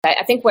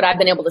I think what I've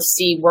been able to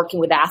see working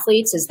with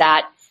athletes is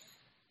that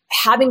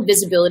having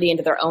visibility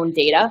into their own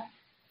data,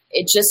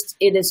 it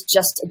is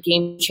just a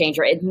game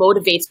changer. It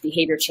motivates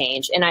behavior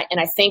change. And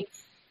I think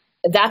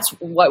that's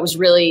what was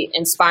really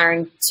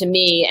inspiring to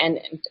me. And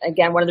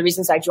again, one of the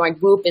reasons I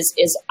joined Whoop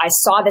is I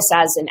saw this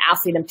as an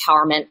athlete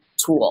empowerment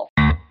tool.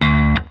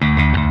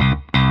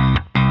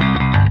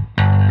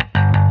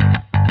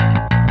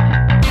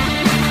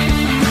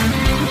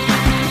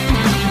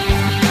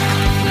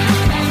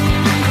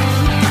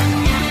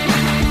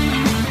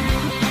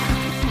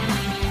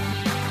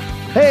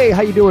 Hey,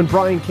 how you doing?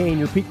 Brian Kane,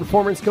 your peak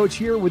performance coach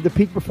here with the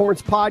Peak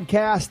Performance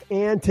Podcast.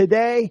 And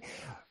today,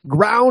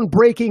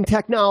 groundbreaking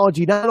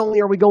technology. Not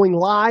only are we going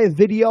live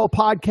video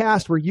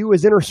podcast where you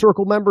as Inner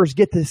Circle members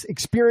get to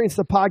experience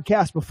the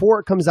podcast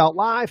before it comes out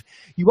live,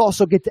 you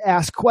also get to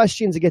ask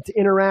questions and get to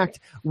interact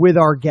with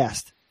our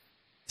guest.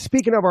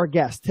 Speaking of our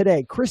guest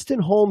today, Kristen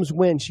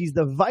Holmes-Winn. She's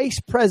the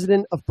Vice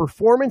President of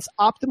Performance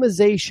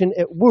Optimization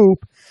at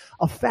Whoop,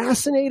 a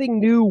fascinating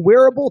new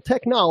wearable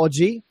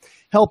technology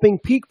helping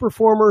peak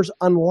performers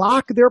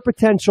unlock their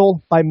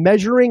potential by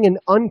measuring and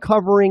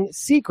uncovering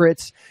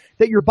secrets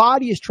that your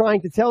body is trying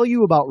to tell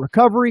you about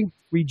recovery,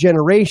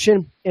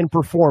 regeneration, and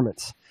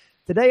performance.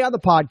 Today on the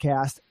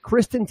podcast,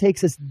 Kristen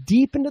takes us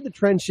deep into the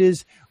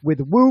trenches with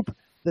Whoop,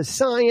 the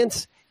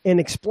science, and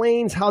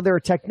explains how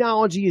their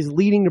technology is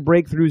leading to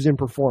breakthroughs in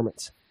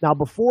performance. Now,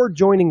 before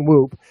joining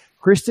Whoop,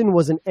 Kristen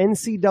was an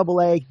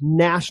NCAA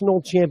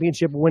national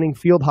championship winning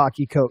field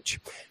hockey coach.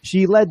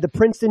 She led the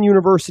Princeton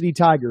University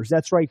Tigers.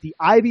 That's right, the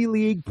Ivy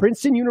League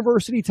Princeton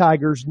University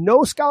Tigers,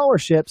 no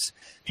scholarships,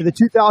 to the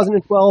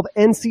 2012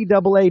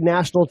 NCAA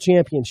national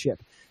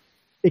championship.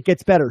 It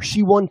gets better.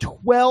 She won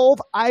 12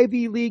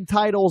 Ivy League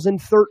titles in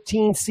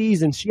 13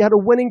 seasons. She had a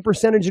winning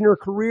percentage in her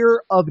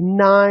career of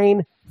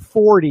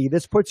 .940.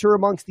 This puts her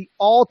amongst the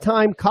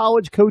all-time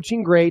college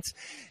coaching greats.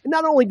 And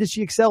not only did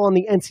she excel on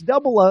the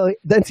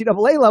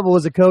NCAA level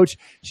as a coach,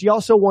 she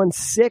also won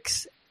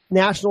 6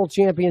 national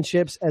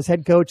championships as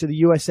head coach of the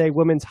USA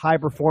Women's High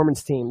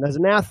Performance Team. As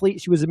an athlete,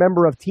 she was a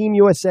member of Team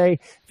USA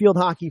field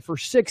hockey for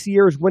 6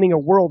 years, winning a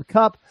World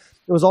Cup.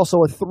 It was also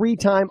a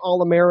 3-time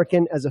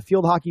All-American as a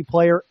field hockey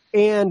player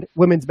and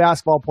women's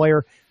basketball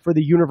player for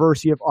the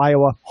University of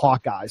Iowa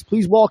Hawkeyes.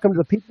 Please welcome to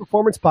the Peak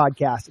Performance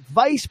Podcast,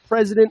 Vice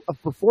President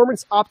of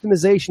Performance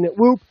Optimization at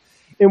Whoop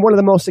and one of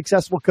the most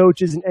successful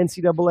coaches in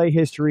NCAA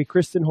history,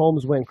 Kristen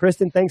Holmes-Winn.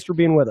 Kristen, thanks for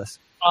being with us.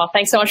 Oh,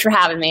 thanks so much for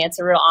having me. It's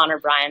a real honor,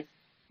 Brian.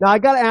 Now, I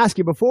got to ask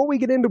you, before we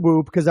get into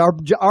Whoop, because our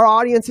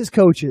audience is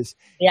coaches.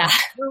 Yeah.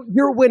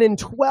 You're winning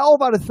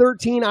 12 out of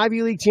 13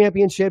 Ivy League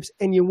championships,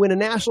 and you win a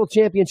national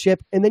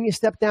championship, and then you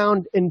step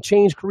down and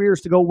change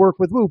careers to go work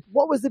with Whoop.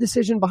 What was the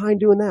decision behind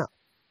doing that?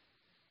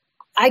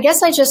 I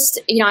guess I just,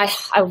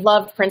 I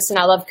loved Princeton.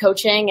 I loved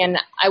coaching, and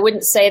I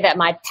wouldn't say that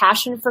my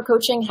passion for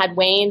coaching had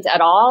waned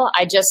at all.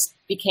 I just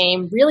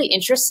became really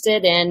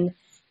interested in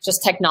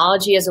just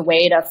technology as a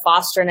way to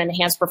foster and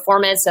enhance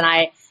performance, and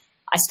I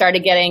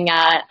started getting,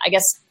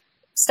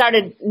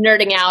 started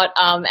nerding out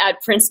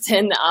at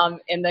Princeton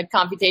in the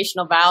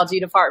computational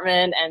biology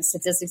department and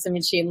statistics and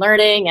machine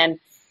learning, and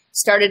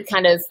started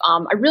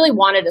I really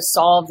wanted to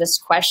solve this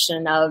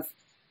question of,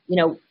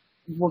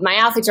 my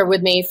athletes are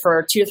with me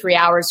for 2 to 3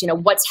 hours,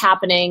 what's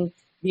happening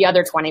the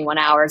other 21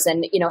 hours,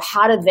 and,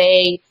 how do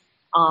they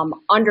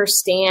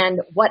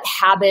understand what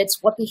habits,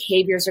 what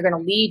behaviors are going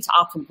to lead to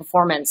optimal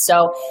performance.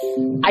 So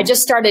I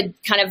just started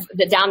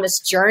down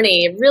this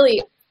journey,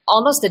 really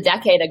almost a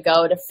decade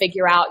ago, to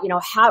figure out,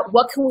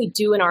 what can we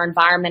do in our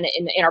environment,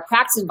 in our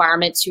practice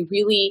environment, to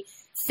really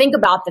think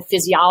about the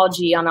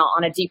physiology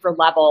on a deeper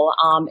level,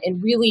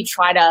 and really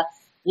try to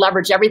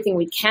leverage everything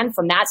we can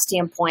from that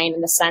standpoint,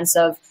 in the sense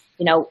of,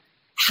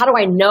 how do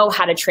I know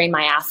how to train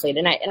my athlete?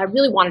 And I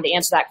really wanted to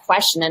answer that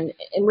question. And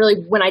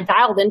really, when I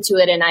dialed into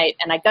it and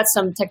I got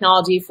some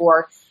technology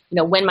for,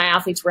 when my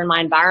athletes were in my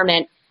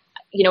environment,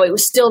 it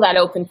was still that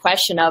open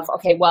question of,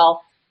 okay,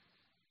 well,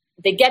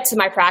 they get to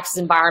my practice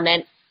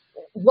environment.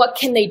 What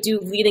can they do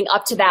leading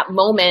up to that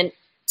moment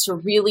to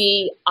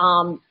really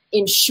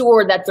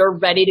ensure that they're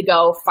ready to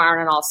go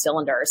firing on all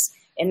cylinders?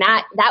 And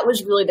that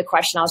was really the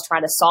question I was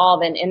trying to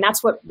solve. And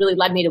that's what really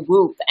led me to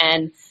Whoop.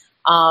 And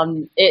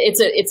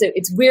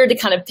it's weird to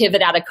kind of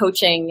pivot out of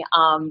coaching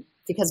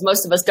because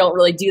most of us don't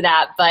really do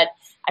that. But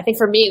I think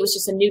for me, it was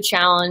just a new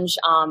challenge.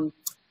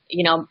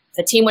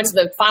 The team went to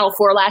the Final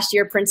Four last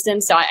year at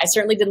Princeton, so I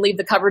certainly didn't leave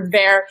the cupboard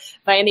bare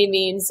by any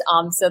means.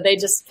 So they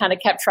just kind of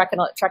kept trekking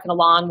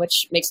along,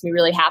 which makes me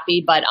really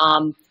happy. But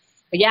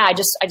yeah, I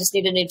just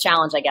needed a new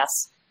challenge, I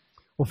guess.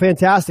 Well,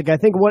 fantastic. I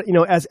think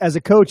as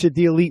a coach at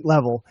the elite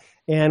level,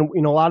 and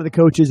a lot of the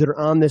coaches that are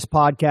on this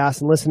podcast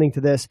and listening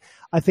to this,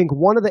 I think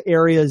one of the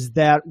areas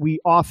that we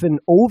often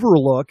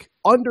overlook,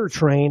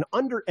 undertrain,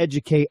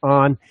 undereducate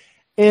on,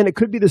 and it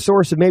could be the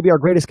source of maybe our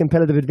greatest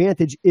competitive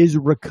advantage, is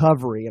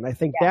recovery. And I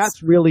think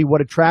that's really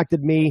what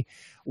attracted me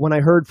when I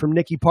heard from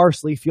Nikki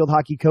Parsley, field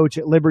hockey coach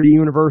at Liberty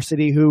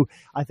University, who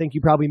I think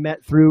you probably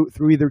met through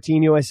either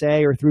Teen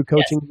USA or through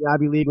coaching in the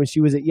Ivy League when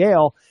she was at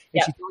Yale.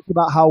 And she talked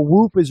about how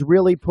Whoop is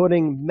really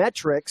putting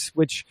metrics,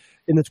 which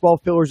in the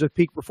 12 pillars of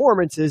peak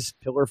performance is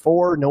pillar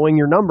 4, knowing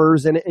your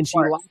numbers. And she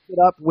locked it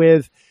up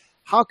with,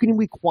 how can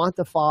we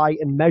quantify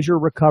and measure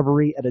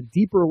recovery at a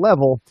deeper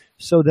level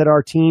so that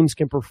our teams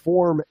can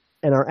perform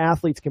and our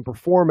athletes can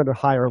perform at a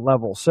higher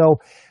level? So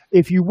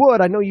if you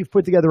would, I know you've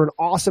put together an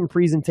awesome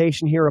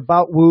presentation here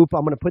about Whoop.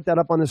 I'm going to put that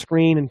up on the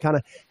screen and kind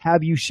of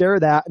have you share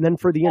that. And then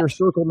for the Inner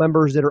Circle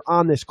members that are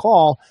on this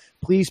call,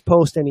 please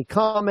post any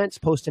comments,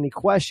 post any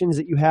questions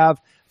that you have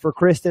for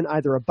Kristen,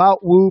 either about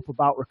Whoop,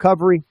 about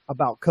recovery,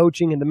 about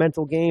coaching and the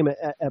mental game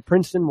at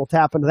Princeton. We'll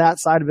tap into that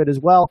side of it as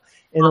well,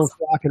 and let's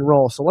rock and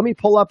roll. So let me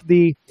pull up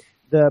the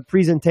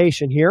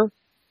presentation here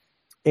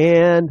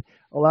and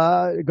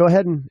go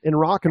ahead and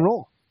rock and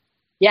roll.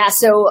 Yeah,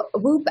 so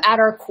Whoop at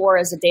our core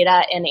is a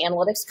data and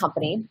analytics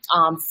company.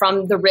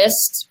 From the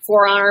wrist,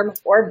 forearm,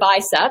 or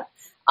bicep,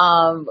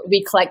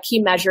 we collect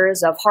key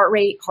measures of heart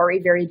rate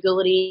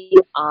variability,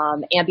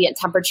 ambient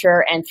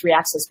temperature, and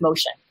 3-axis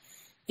motion.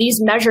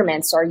 These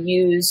measurements are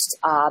used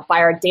by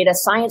our data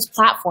science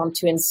platform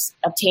to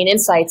obtain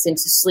insights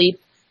into sleep,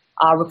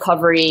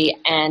 recovery,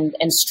 and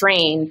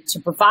strain to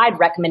provide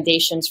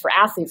recommendations for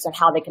athletes on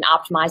how they can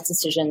optimize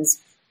decisions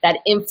that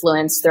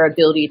influence their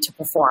ability to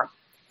perform.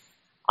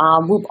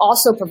 Whoop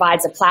also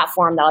provides a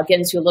platform that I'll get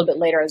into a little bit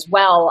later as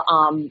well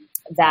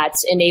that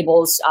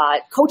enables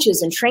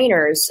coaches and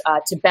trainers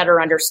to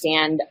better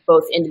understand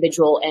both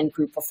individual and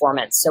group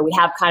performance. So we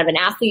have kind of an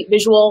athlete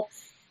visual.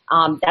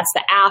 That's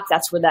the app.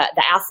 That's where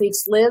the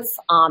athletes live.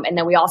 And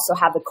then we also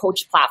have the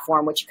coach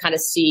platform, which you kind of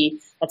see.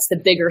 That's the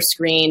bigger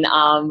screen,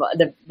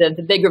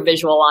 the bigger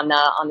visual on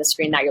the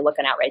screen that you're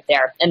looking at right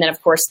there. And then,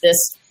 of course, this,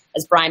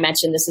 as Brian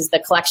mentioned, this is the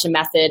collection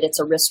method.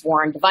 It's a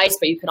wrist-worn device,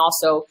 but you can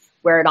also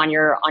wear it on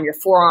your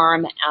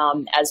forearm,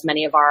 as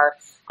many of our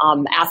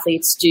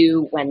athletes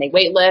do when they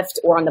weight lift,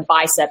 or on the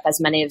bicep, as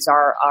many of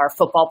our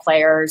football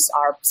players,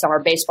 some of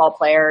our baseball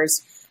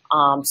players,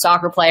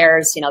 soccer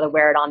players, they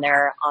wear it on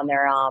their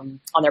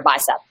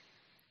bicep.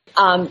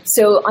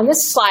 So on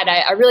this slide,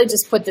 I really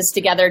just put this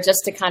together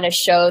just to kind of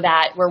show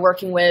that we're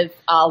working with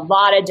a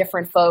lot of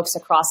different folks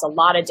across a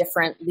lot of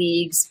different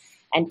leagues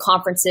and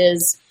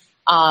conferences.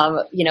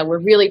 We're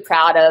really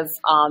proud of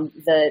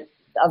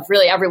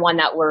really everyone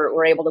that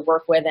we're able to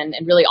work with, and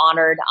really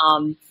honored.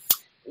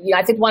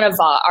 I think one of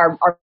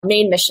our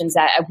main missions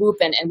at Whoop,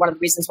 and one of the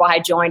reasons why I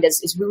joined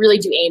is we really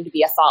do aim to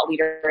be a thought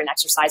leader in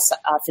exercise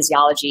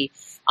physiology.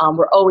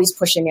 We're always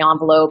pushing the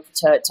envelope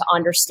to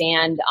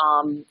understand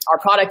our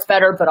product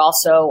better, but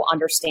also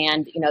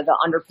understand the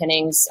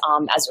underpinnings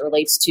as it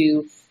relates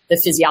to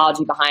the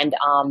physiology behind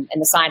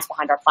and the science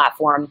behind our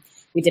platform.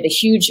 We did a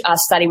huge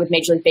study with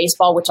Major League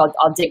Baseball, which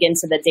I'll dig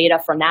into the data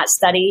from that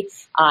study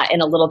in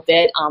a little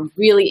bit.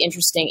 Really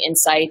interesting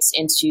insights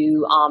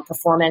into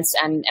performance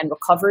and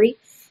recovery.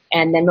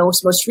 And then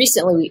most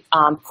recently,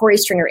 Corey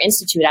Stringer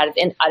Institute out of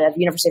the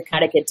University of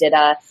Connecticut did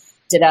a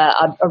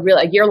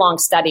year-long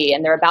study,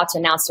 and they're about to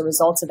announce the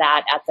results of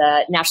that at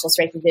the National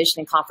Strength and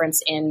Conditioning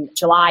Conference in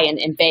July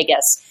in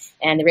Vegas.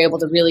 And they were able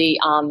to really,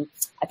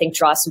 I think,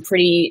 draw some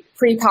pretty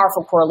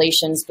powerful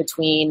correlations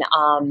between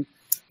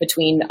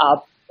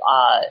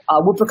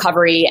Whoop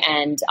recovery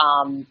and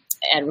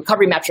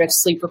recovery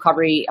metrics, sleep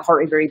recovery,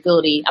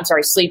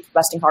 sleep,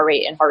 resting heart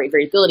rate, and heart rate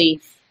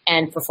variability,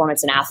 and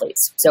performance in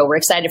athletes. So we're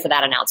excited for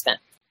that announcement.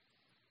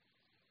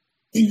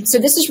 So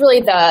this is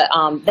really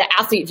the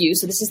athlete view.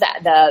 So this is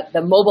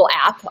the mobile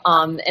app,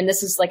 and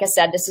this is, like I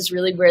said, this is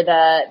really where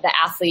the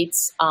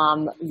athletes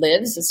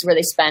lives. This is where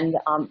they spend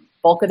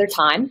bulk of their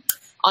time.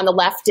 On the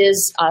left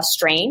is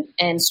strain,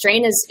 and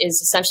strain is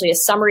essentially a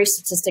summary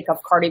statistic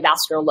of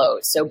cardiovascular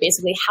load. So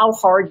basically how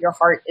hard your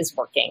heart is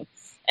working.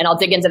 And I'll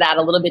dig into that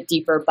a little bit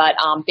deeper, but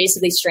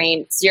basically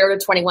strain 0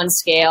 to 21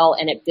 scale,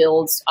 and it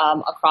builds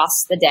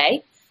across the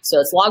day. So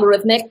it's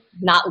logarithmic,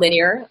 not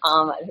linear.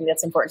 I think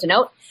that's important to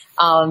note.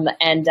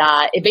 And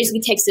it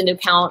basically takes into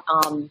account,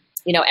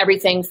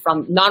 everything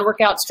from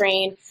non-workout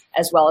strain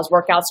as well as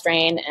workout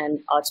strain. And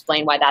I'll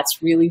explain why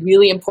that's really,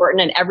 really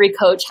important. And every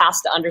coach has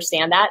to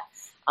understand that.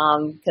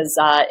 Because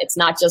it's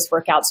not just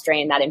workout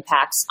strain that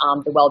impacts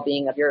the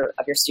well-being of your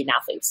student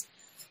athletes.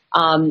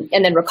 And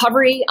then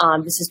recovery,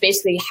 this is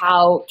basically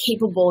how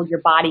capable your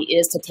body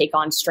is to take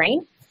on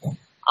strain.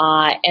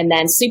 And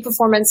then sleep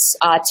performance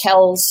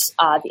tells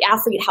the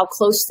athlete how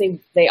close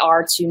they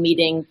are to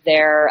meeting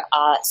their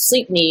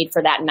sleep need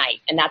for that night.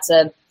 And that's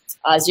a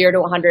 0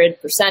 to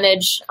 100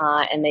 percentage,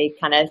 and they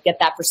kind of get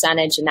that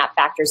percentage, and that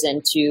factors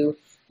into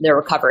their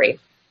recovery.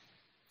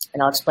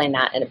 And I'll explain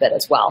that in a bit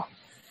as well.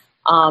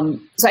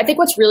 So I think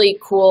what's really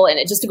cool, and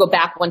just to go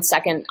back 1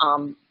 second,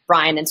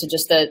 Brian, into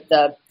just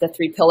the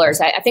 3 pillars,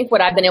 I think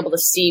what I've been able to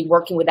see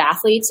working with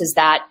athletes is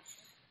that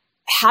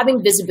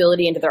having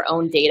visibility into their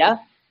own data,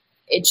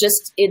 it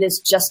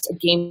is just a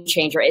game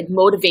changer. It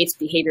motivates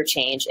behavior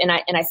change. And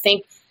I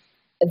think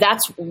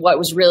that's what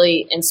was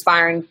really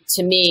inspiring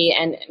to me.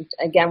 And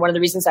again, one of the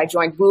reasons I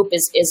joined Whoop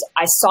is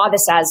I saw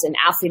this as an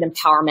athlete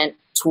empowerment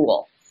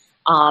tool.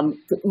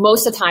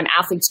 Most of the time,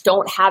 athletes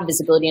don't have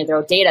visibility into their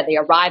own data. They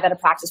arrive at a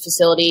practice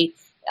facility.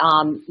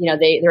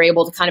 They're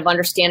able to kind of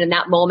understand in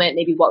that moment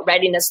maybe what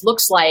readiness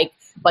looks like,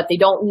 but they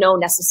don't know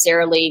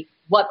necessarily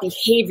what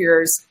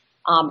behaviors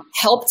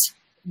helped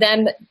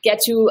them get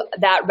to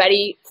that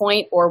ready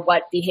point, or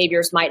what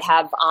behaviors might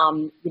have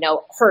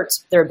hurt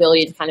their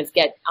ability to kind of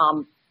get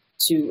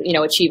to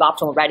achieve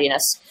optimal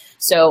readiness.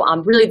 So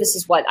really, this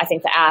is what I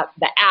think the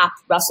app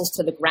wrestles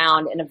to the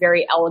ground in a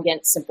very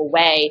elegant, simple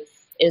way,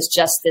 is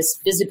just this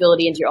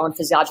visibility into your own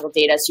physiological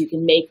data, so you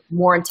can make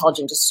more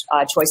intelligent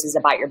choices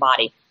about your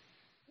body.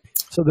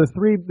 So the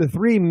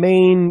three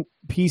main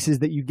pieces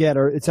that you get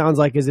it sounds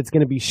like, is it's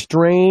going to be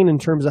strain in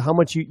terms of how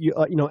much you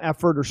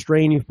effort or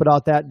strain you've put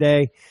out that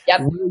day.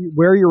 Yep.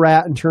 Where you're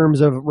at in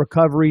terms of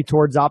recovery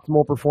towards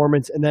optimal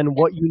performance, and then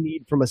what you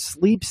need from a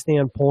sleep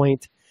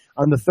standpoint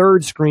on the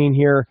third screen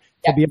here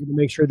to be able to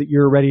make sure that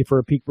you're ready for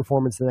a peak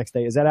performance the next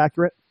day. Is that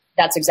accurate?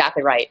 That's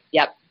exactly right.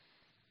 Yep.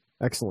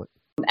 Excellent.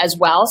 As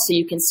well, so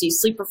you can see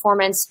sleep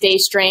performance, day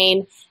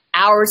strain,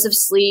 hours of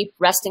sleep,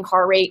 resting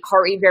heart rate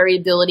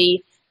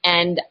variability,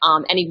 and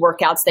any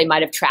workouts they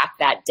might have tracked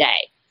that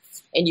day.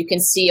 And you can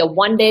see a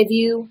 1-day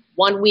view,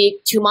 1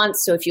 week, 2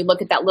 months. So if you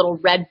look at that little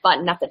red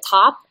button at the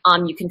top,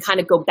 you can kind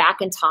of go back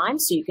in time,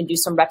 so you can do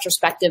some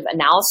retrospective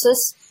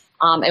analysis.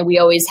 And we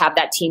always have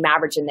that team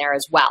average in there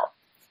as well.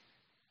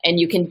 And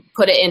you can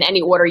put it in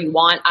any order you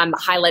want. I'm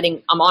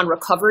on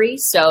recovery,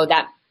 so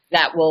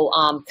that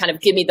will kind of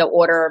give me the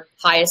order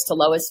highest to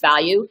lowest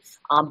value.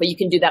 But you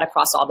can do that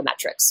across all the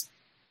metrics.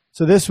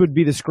 So this would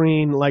be the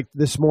screen like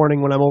this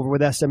morning when I'm over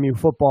with SMU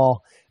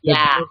football.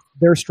 Yeah.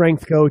 Their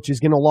strength coach is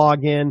going to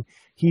log in.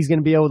 He's going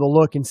to be able to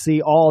look and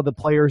see all the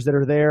players that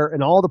are there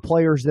and all the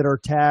players that are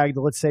tagged,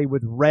 let's say,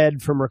 with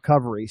red from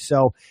recovery.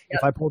 So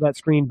if I pull that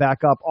screen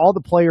back up, all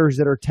the players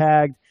that are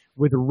tagged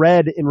with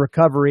red in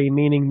recovery,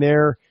 meaning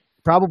they're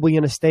probably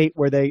in a state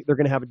where they're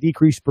going to have a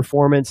decreased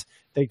performance.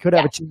 They could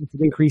have a chance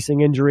of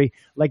increasing injury.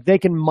 Like, they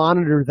can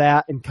monitor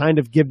that and kind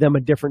of give them a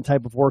different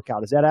type of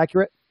workout. Is that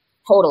accurate?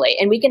 Totally.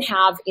 And we can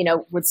have,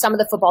 with some of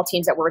the football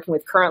teams that we're working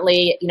with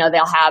currently,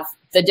 they'll have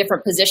the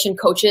different position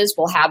coaches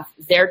will have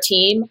their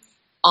team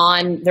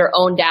on their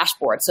own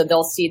dashboard. So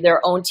they'll see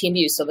their own team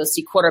view. So they'll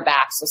see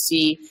quarterbacks, they'll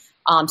see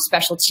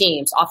special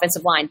teams,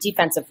 offensive line,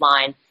 defensive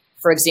line,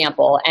 for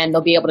example, and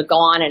they'll be able to go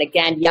on. And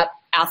again,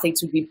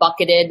 athletes would be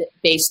bucketed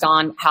based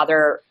on how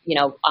their,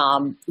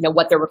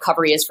 what their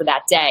recovery is for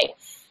that day.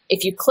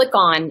 If you click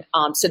on,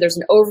 so there's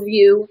an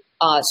overview,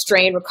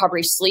 strain,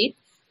 recovery, sleep.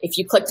 If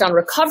you clicked on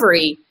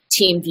recovery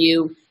team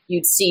view,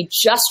 you'd see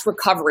just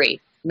recovery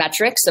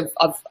metrics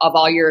of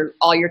all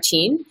your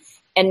team.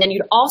 And then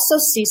you'd also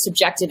see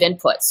subjective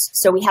inputs.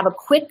 So we have a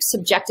quick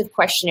subjective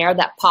questionnaire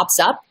that pops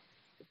up.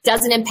 It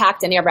doesn't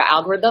impact any of our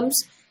algorithms,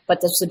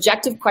 but the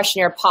subjective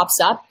questionnaire pops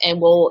up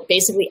and will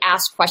basically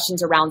ask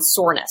questions around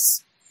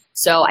soreness.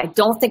 So I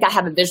don't think I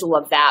have a visual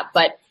of that,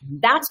 but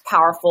that's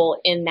powerful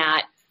in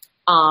that,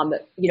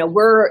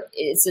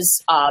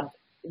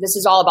 this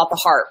is all about the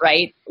heart,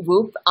 right?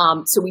 Whoop.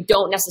 So we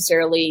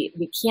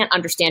can't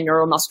understand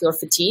neuromuscular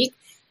fatigue,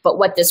 but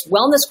what this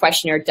wellness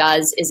questionnaire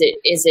does is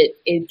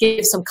it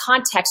gives some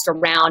context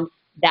around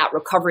that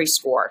recovery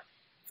score.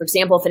 For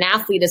example, if an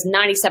athlete is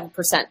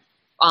 97%,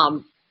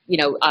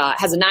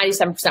 has a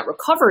 97%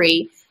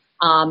 recovery,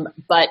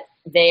 but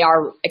they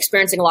are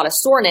experiencing a lot of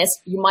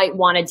soreness, you might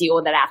want to deal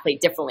with that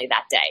athlete differently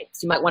that day.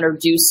 So you might want to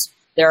reduce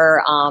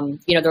their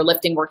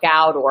lifting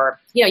workout, or,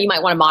 you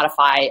might want to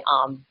modify.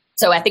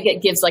 So I think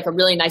it gives like a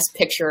really nice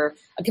picture,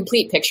 a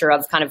complete picture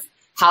of kind of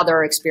how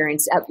their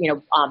experience,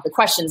 the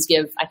questions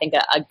give, I think,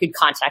 a good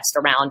context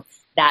around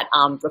that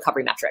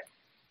recovery metric.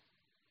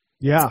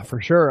 Yeah, for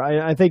sure.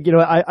 I think,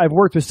 I've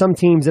worked with some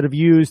teams that have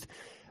used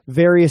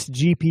various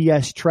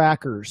GPS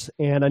trackers,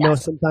 and I know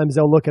sometimes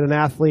they'll look at an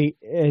athlete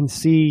and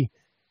see,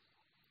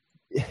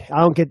 I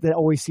don't get to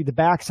always see the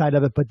backside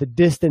of it, but the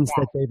distance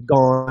that they've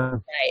gone.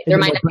 Right. They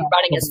might not be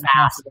running as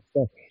fast.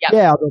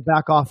 Yeah, they'll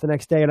back off the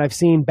next day. And I've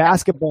seen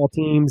basketball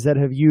teams that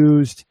have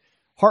used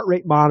heart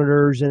rate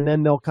monitors, and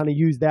then they'll kind of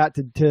use that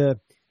to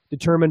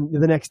determine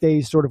the next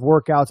day's sort of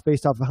workouts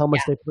based off of how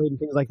much they played and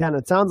things like that. And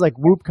it sounds like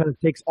Whoop kind of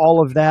takes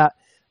all of that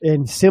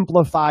and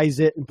simplifies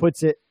it and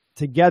puts it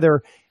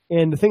together.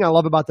 And the thing I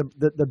love about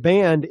the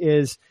band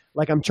is,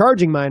 like, I'm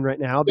charging mine right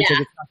now because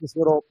it's got this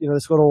little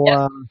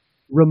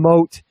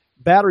remote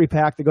battery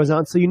pack that goes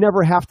on, so you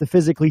never have to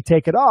physically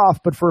take it off.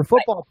 But for a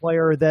football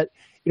player that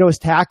is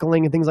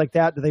tackling and things like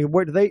that, do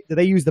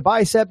they use the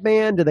bicep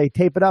band? Do they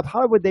tape it up?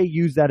 How would they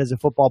use that as a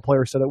football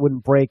player so that it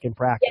wouldn't break in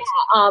practice?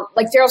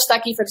 Like Daryl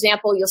Stuckey, for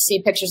example, you'll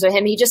see pictures of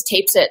him. He just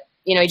tapes it.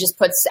 He just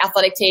puts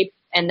athletic tape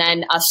and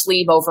then a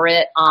sleeve over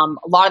it. A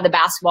lot of the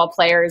basketball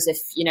players, if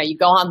you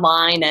go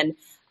online and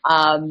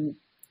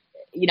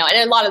and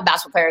a lot of the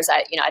basketball players,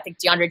 I think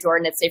DeAndre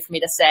Jordan, it's safe for me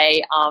to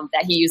say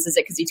that he uses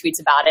it because he tweets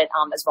about it,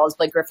 as well as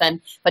Blake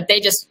Griffin. But they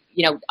just,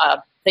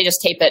 they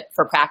just tape it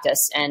for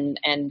practice, and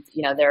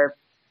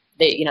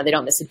they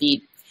don't miss a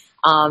beat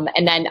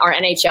And then our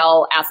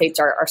NHL athletes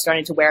are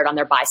starting to wear it on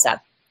their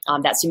bicep.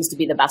 That seems to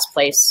be the best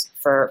place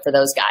for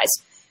those guys.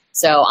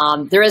 So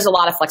there is a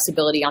lot of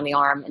flexibility on the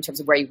arm in terms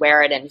of where you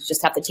wear it, and you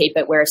just have to tape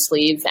it, wear a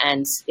sleeve,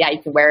 and yeah,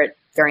 you can wear it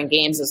during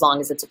games as long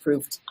as it's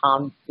approved,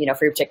 for your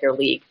particular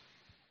league.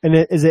 And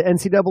is it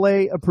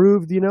NCAA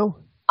approved? Do you know?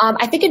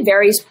 I think it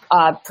varies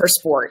per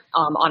sport.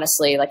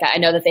 Honestly, like I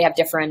know that they have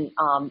different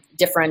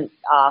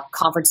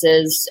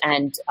conferences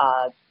and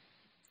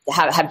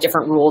have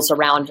different rules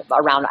around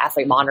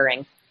athlete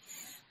monitoring.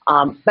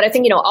 But I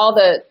think all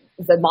the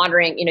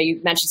monitoring. You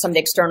mentioned some of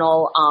the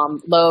external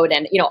load,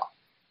 and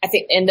I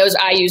think in those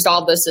I used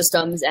all of those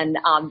systems, and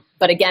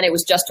but again, it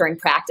was just during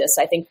practice.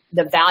 I think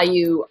the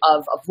value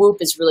of Whoop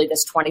is really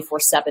this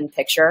 24/7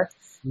 picture.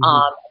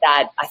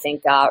 That I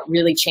think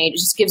really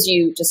changes.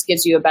 Just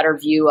gives you a better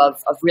view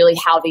of really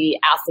how the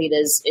athlete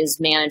is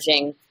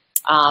managing,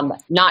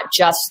 not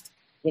just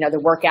the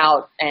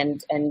workout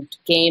and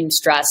game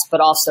stress, but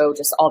also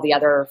just all the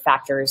other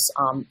factors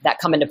that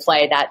come into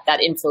play that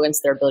influence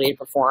their ability to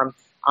perform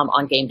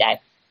on game day.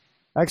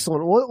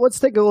 Excellent. Well, let's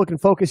take a look and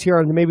focus here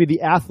on maybe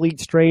the athlete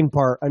strain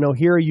part. I know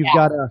here you've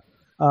got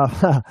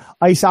a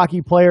ice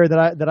hockey player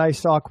that I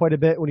saw quite a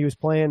bit when he was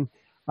playing.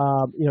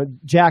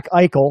 Jack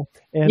Eichel,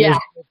 and there's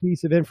a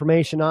piece of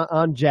information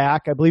on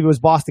Jack. I believe it was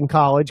Boston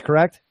College,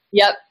 correct?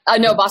 Yep.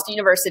 No, Boston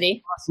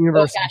University. Boston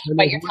University. Oh, gosh,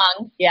 bite your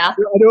tongue. Yeah. I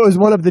know it was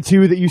one of the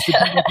two that used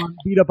to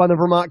beat up on the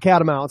Vermont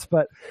Catamounts,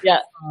 but I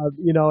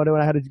know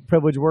I had the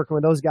privilege of working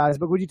with those guys.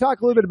 But would you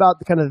talk a little bit about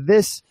the kind of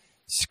this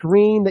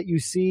screen that you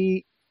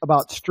see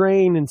about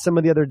strain and some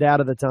of the other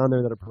data that's on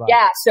there that are provided?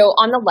 Yeah. So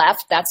on the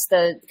left, that's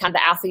the kind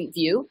of the athlete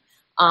view,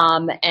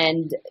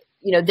 and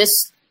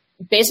this.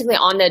 Basically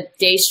on the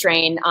day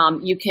strain,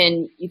 you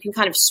can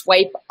kind of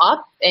swipe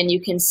up and you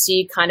can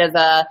see kind of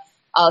a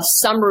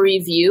summary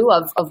view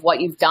of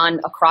what you've done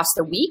across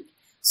the week.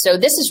 So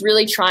this is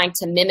really trying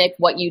to mimic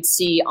what you'd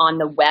see on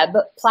the web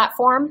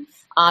platform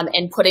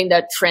and putting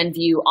the trend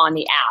view on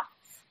the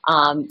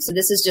app. So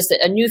this is just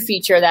a new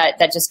feature that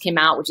just came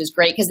out, which is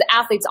great because the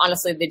athletes,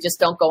 honestly, they just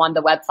don't go on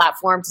the web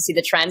platform to see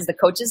the trends. The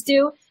coaches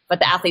do, but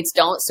the athletes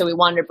don't. So we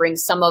wanted to bring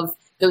some of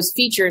those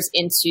features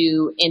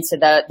into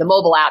the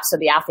mobile app so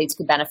the athletes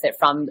could benefit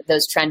from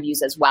those trend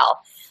views as well.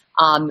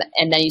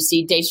 And then you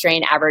see day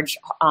strain, average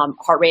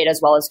heart rate, as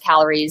well as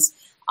calories.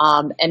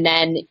 And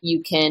then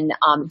you can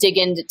dig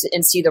in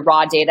and see the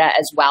raw data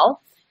as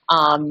well.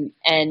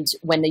 And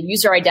when the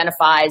user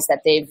identifies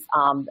that they've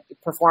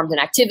performed an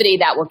activity,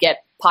 that will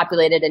get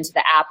populated into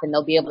the app, and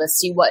they'll be able to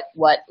see what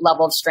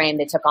level of strain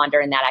they took on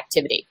during that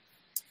activity.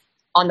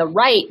 On the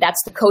right,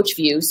 that's the coach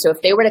view. So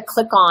if they were to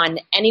click on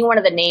any one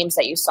of the names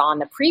that you saw on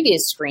the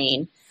previous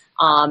screen,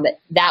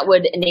 that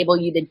would enable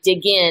you to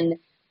dig in.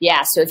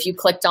 Yeah, so if you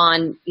clicked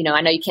on,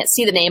 I know you can't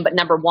see the name, but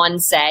number 1,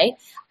 say,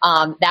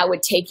 that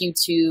would take you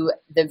to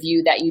the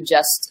view that you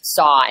just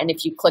saw. And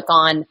if you click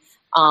on,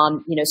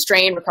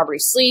 strain, recovery,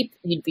 sleep,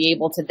 you'd be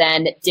able to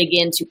then dig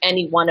into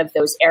any one of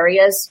those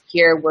areas.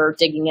 Here, we're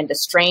digging into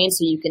strain,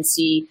 so you can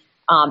see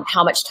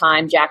how much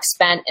time Jack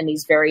spent in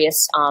these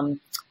various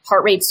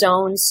heart rate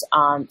zones.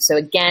 So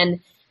again,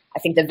 I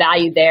think the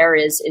value there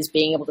is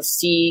being able to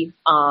see,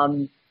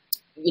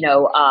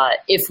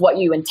 if what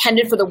you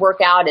intended for the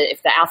workout,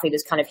 if the athlete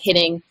is kind of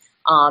hitting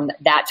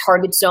that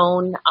target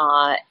zone,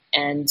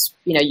 and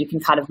you can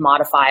kind of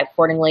modify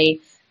accordingly.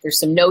 There's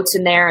some notes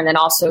in there, and then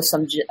also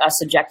some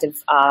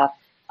subjective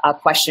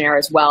questionnaire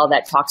as well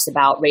that talks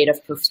about rate of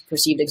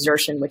perceived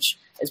exertion, which,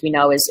 as we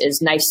know, is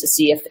nice to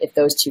see if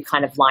those two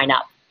kind of line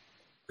up.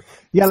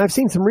 Yeah, and I've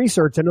seen some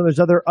research. I know there's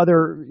other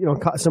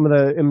some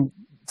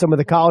of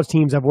the college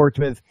teams I've worked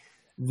with.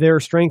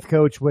 Their strength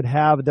coach would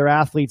have their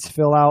athletes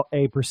fill out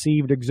a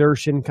perceived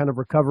exertion kind of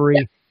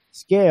recovery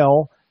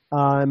scale,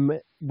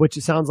 which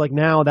it sounds like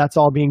now that's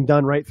all being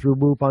done right through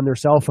Whoop on their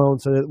cell phone,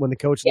 so that when the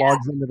coach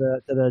logs into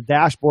the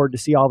dashboard to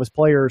see all of his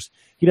players,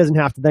 he doesn't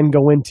have to then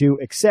go into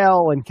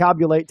Excel and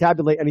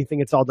tabulate anything.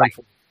 It's all done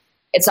for you.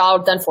 It's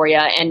all done for you,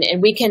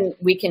 and we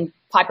can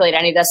populate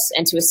any of this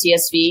into a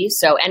CSV.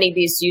 So any of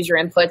these user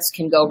inputs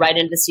can go right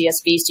into the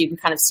CSV, so you can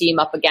kind of see them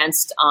up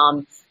against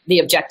the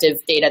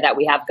objective data that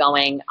we have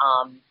going.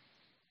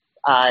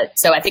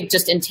 So I think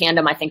just in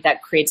tandem, I think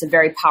that creates a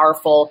very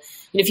powerful.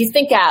 If you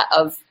think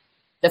of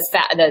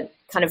the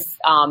kind of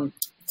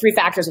 3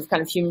 factors of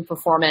kind of human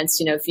performance,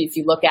 if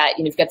you look at,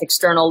 you've got the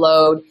external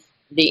load,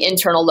 the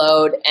internal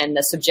load, and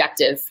the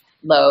subjective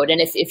load. And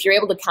if you're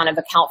able to kind of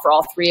account for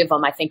all 3 of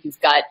them, I think it's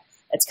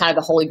kind of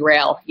the holy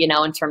grail,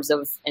 in terms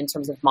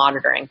of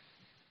monitoring.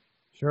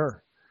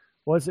 Sure.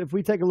 Well, if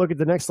we take a look at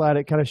the next slide,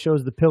 it kind of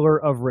shows the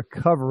pillar of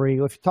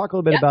recovery. Let's talk a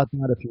little bit about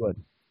that, if you would.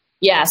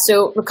 Yeah.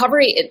 So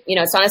recovery,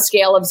 it's on a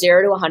scale of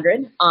 0 to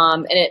 100.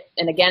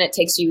 And again, it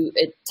tells you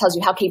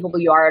how capable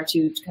you are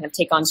to kind of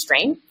take on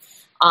strain.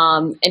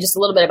 And just a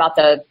little bit about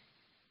the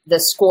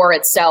score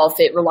itself.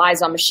 It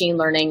relies on machine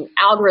learning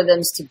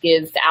algorithms to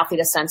give the athlete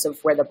a sense of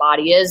where the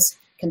body is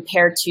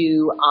compared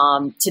to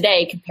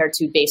today compared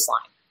to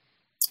baseline.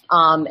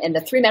 And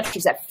the 3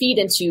 metrics that feed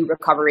into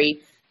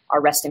recovery are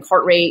resting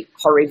heart rate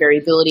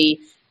variability,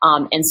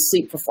 and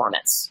sleep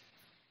performance.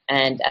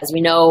 And as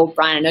we know,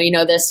 Brian, I know you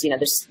know this,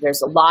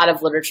 there's a lot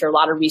of literature, a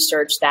lot of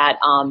research that,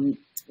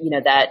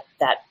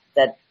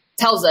 that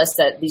tells us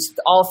that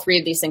all three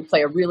of these things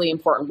play a really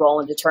important role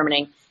in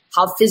determining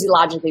how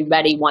physiologically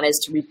ready one is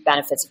to reap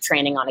benefits of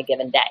training on a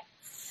given day.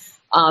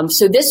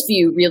 So this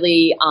view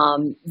really,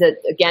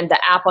 the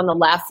app on the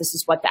left, this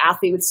is what the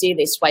athlete would see.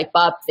 They swipe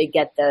up, they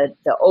get the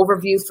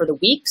overview for the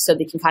week, so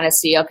they can kind of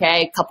see,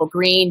 okay, a couple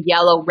green,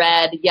 yellow,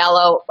 red,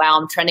 yellow. Wow,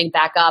 I'm trending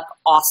back up.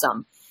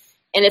 Awesome.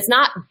 And it's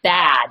not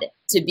bad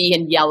to be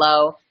in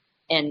yellow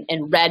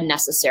and red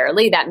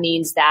necessarily. That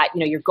means that,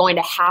 you're going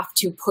to have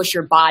to push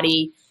your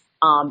body.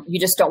 You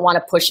just don't want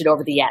to push it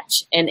over the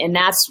edge. And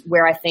that's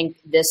where I think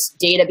this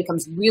data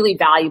becomes really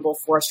valuable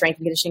for a strength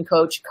and conditioning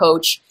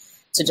coach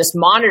to just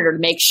monitor to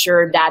make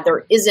sure that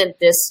there isn't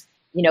this,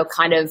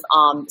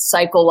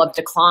 cycle of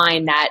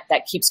decline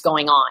that keeps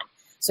going on.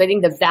 So I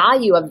think the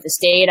value of this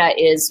data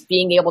is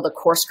being able to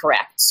course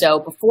correct. So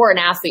before an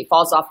athlete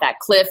falls off that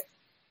cliff,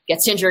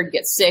 gets injured,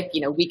 gets sick,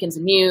 weakens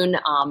immune,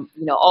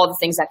 all the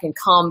things that can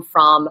come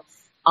from,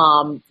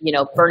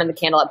 burning the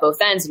candle at both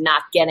ends and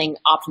not getting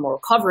optimal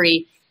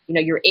recovery,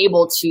 you're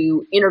able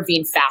to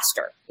intervene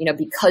faster,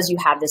 because you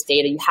have this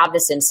data, you have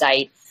this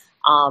insight,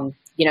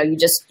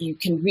 you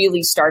can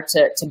really start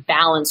to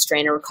balance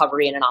strain and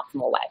recovery in an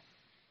optimal way.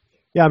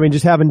 Yeah. I mean,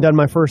 just having done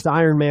my first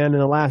Ironman in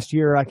the last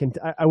year,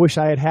 I wish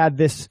I had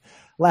this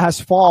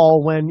last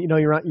fall when,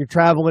 you're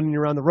traveling and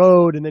you're on the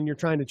road and then you're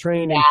trying to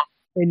train. Yeah.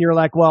 And you're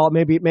like, well,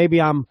 maybe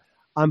I'm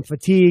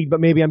fatigued, but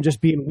maybe I'm just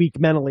being weak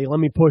mentally. Let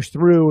me push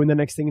through. And the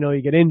next thing you know,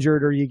 you get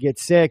injured or you get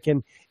sick.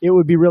 And it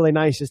would be really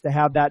nice just to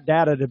have that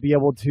data to be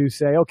able to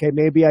say, okay,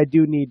 maybe I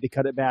do need to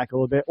cut it back a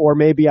little bit, or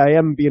maybe I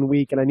am being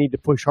weak and I need to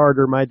push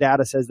harder. My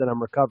data says that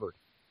I'm recovered.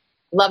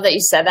 Love that you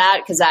said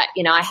that, because I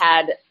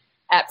had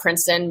at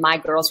Princeton, my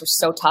girls were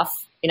so tough.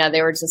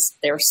 They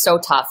were so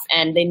tough,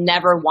 and they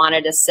never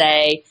wanted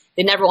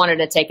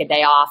to take a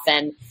day off.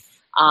 And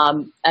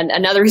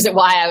another reason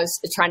why I was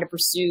trying to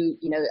pursue,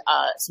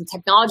 some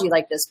technology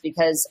like this,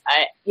 because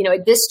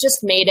this just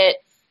made it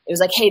was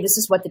like, hey, this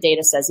is what the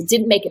data says. It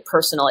didn't make it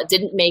personal.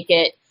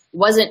 It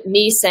wasn't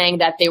me saying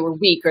that they were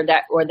weak or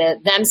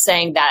them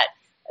saying that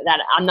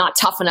I'm not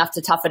tough enough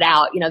to tough it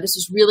out. This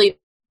is really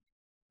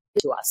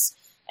to us.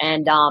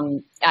 And,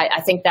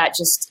 I think that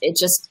it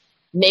just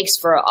makes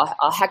for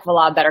a heck of a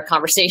lot better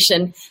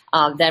conversation,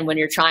 than when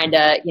you're trying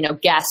to,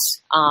 guess,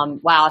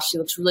 wow, she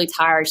looks really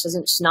tired.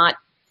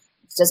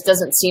 Just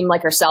doesn't seem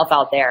like herself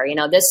out there.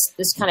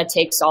 This kind of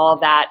takes all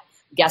of that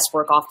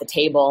guesswork off the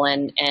table.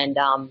 And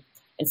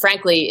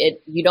frankly,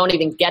 you don't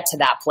even get to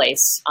that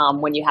place,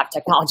 when you have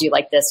technology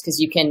like this, because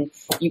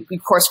you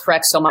course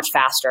correct so much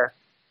faster.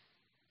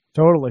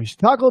 Totally.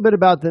 Talk a little bit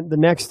about the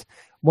next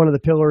one of the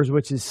pillars,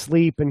 which is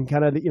sleep, and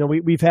kind of,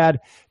 we've had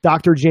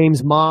Dr.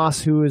 James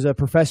Moss, who is a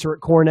professor at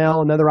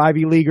Cornell, another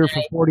Ivy Leaguer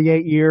for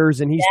 48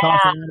 years. And he's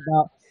talking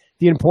about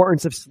the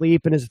importance of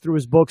sleep, and through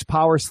his books,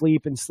 Power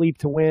Sleep and Sleep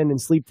to Win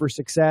and Sleep for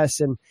Success.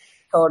 And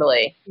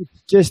totally,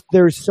 it's just,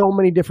 there's so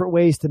many different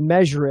ways to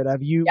measure it.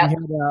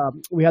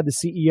 We had the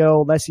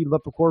CEO, Leslie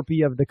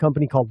Lipicorpi, of the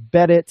company called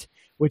Bet-It,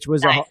 which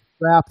was a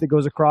strap that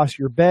goes across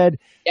your bed.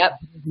 Yep.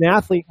 An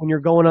athlete, when you're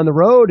going on the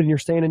road and you're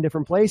staying in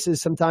different places,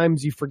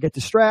 sometimes you forget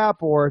to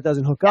strap, or it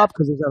doesn't hook up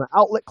because there's not an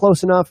outlet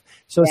close enough.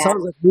 So it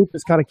sounds like Loop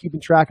is kind of keeping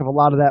track of a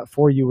lot of that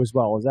for you as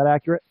well. Is that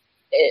accurate?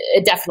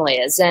 It definitely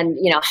is. And,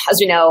 as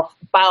we know,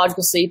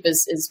 biological sleep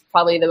is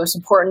probably the most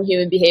important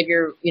human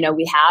behavior,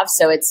 we have.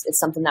 So it's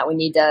something that we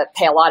need to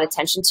pay a lot of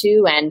attention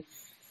to. And,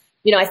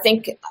 I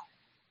think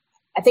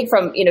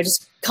from,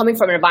 just coming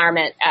from an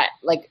environment at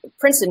like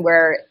Princeton,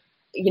 where,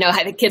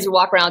 the kids would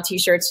walk around with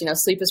t-shirts,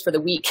 sleep is for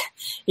the weak,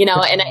 and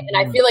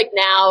I feel like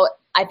now,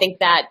 I think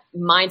that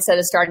mindset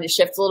is starting to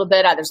shift a little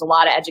bit. There's a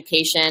lot of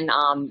education.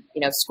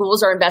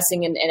 Schools are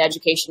investing in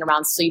education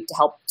around sleep to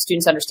help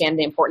students understand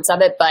the importance of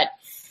it. But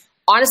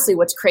honestly,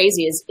 what's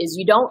crazy is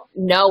you don't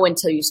know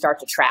until you start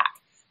to track.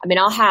 I mean,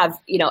 I'll have,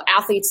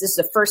 athletes, this is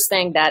the first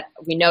thing that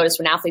we notice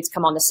when athletes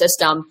come on the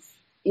system.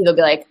 They'll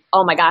be like,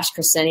 oh my gosh,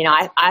 Kristen,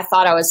 I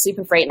thought I was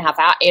sleeping for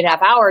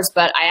 8.5 hours,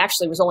 but I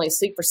actually was only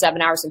asleep for 7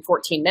 hours and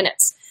 14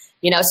 minutes.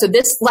 So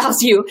this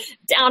allows you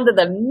down to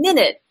the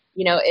minute,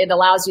 it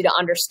allows you to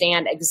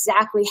understand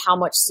exactly how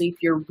much sleep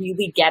you're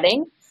really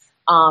getting.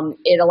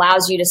 It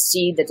allows you to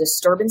see the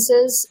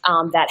disturbances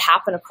that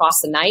happen across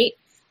the night.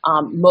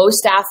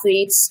 Most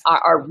athletes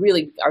are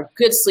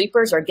good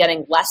sleepers, are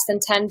getting less than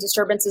 10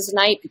 disturbances a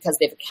night because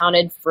they've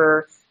accounted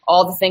for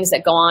all the things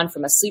that go on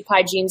from a sleep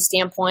hygiene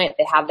standpoint.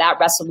 They have that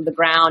wrestled to the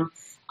ground.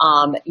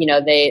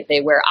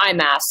 They wear eye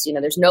masks.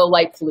 There's no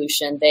light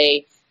pollution.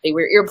 They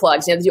wear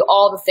earplugs. They do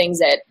all the things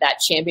that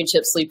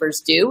championship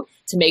sleepers do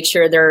to make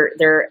sure they're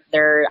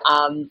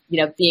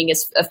being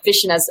as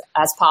efficient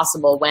as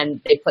possible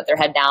when they put their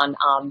head down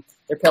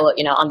their pillow,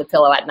 on the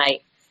pillow at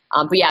night.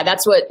 But yeah,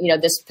 that's what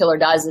this pillar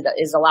does.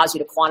 It allows you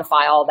to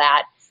quantify all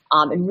that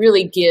and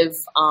really give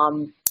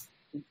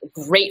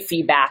great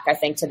feedback, I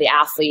think, to the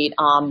athlete.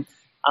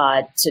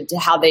 To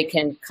how they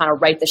can kind of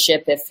right the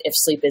ship if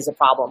sleep is a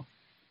problem.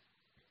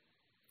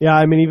 Yeah,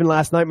 I mean, even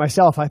last night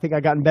myself, I think I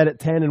got in bed at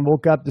 10 and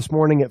woke up this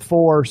morning at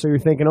 4. So you're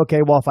thinking,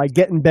 okay, well, if I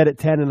get in bed at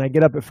 10 and I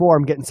get up at 4,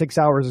 I'm getting 6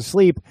 hours of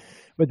sleep.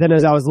 But then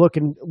as I was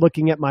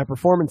looking at my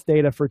performance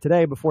data for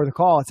today before the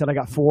call, it said I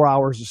got 4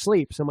 hours of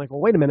sleep. So I'm like, well,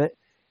 wait a minute.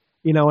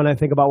 And I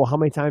think about, well, how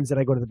many times did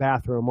I go to the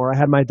bathroom, or I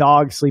had my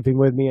dog sleeping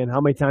with me, and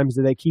how many times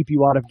do they keep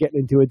you out of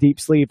getting into a deep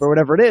sleep or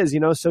whatever it is,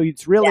 So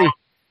it's really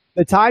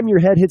the time your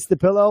head hits the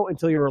pillow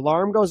until your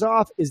alarm goes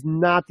off is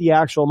not the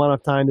actual amount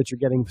of time that you're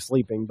getting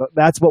sleeping. But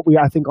that's what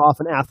I think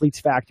often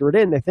athletes factor it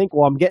in. They think,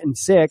 well, I'm getting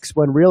 6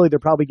 when really they're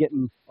probably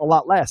getting a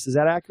lot less. Is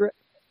that accurate?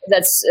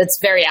 It's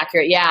very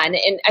accurate. Yeah. And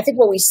I think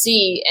what we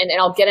see, and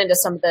I'll get into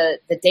some of the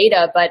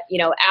data, but,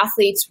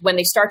 athletes, when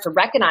they start to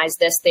recognize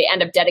this, they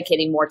end up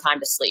dedicating more time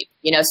to sleep,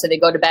 so they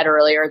go to bed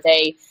earlier.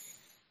 They,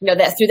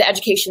 that through the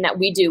education that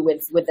we do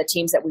with the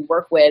teams that we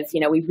work with,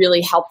 we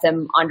really help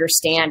them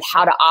understand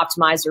how to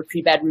optimize their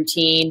pre-bed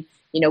routine.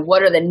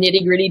 What are the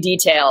nitty gritty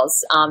details?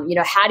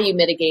 How do you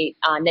mitigate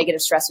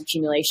negative stress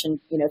accumulation,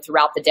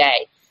 throughout the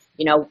day?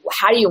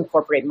 How do you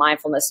incorporate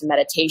mindfulness and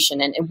meditation,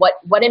 and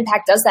what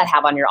impact does that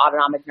have on your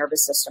autonomic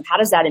nervous system? How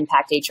does that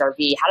impact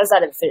HRV? How does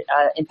that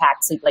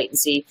impact sleep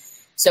latency?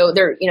 So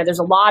there's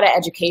a lot of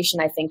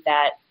education, I think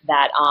that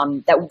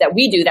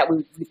we do, that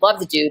we love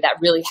to do, that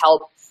really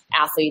help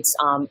athletes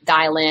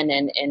dial in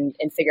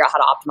and figure out how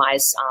to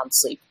optimize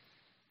sleep.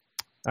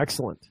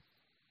 Excellent.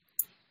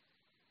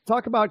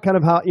 Talk about kind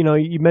of how,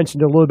 you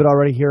mentioned a little bit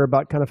already here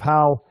about kind of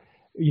how,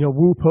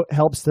 Woo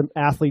helps the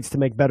athletes to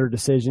make better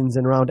decisions.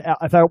 And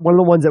I thought one of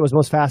the ones that was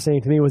most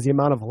fascinating to me was the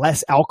amount of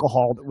less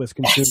alcohol that was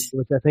consumed,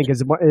 which I think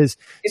is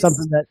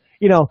something that,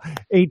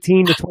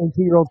 18 to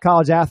 22-year-old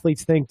college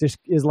athletes think just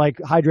is like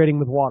hydrating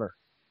with water.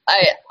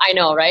 I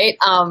know, right?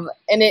 And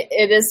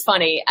it is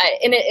funny.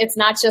 It's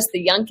not just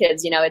the young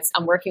kids,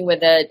 I'm working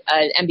with an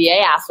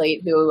NBA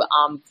athlete who,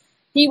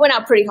 he went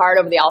out pretty hard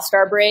over the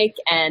All-Star break.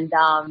 And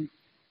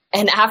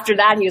after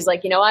that, he was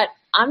like, you know what?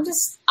 I'm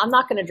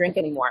not going to drink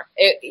anymore.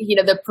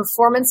 The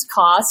performance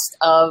cost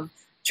of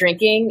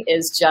drinking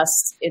is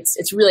just,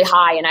 it's really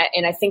high.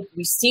 And I think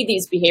we see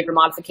these behavior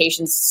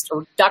modifications, a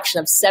reduction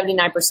of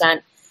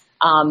 79%,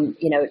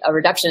 a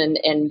reduction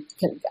in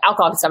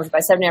alcohol consumption by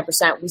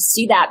 79%. We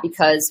see that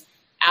because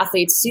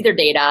athletes see their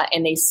data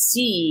and they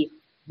see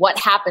what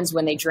happens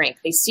when they drink.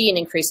 They see an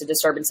increase of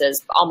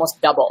disturbances, almost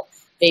double.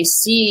 They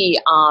see,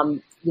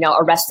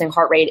 a resting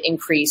heart rate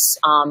increase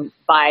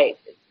by,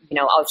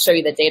 I'll show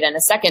you the data in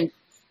a second.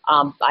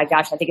 I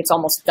think it's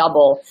almost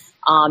double.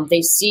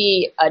 They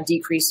see a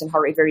decrease in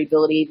heart rate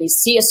variability. They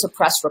see a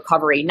suppressed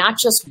recovery, not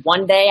just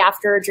one day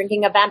after a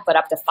drinking event, but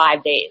up to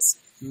 5 days.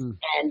 Mm.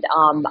 And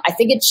I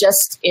think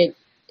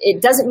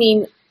it doesn't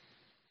mean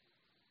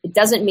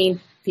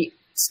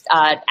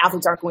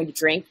athletes aren't going to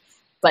drink,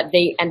 but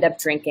they end up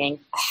drinking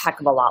a heck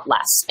of a lot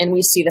less. And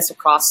we see this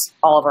across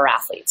all of our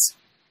athletes,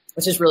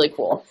 which is really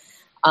cool.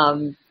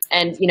 And,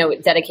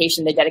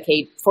 dedication, they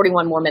dedicate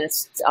 41 more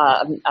minutes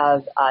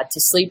to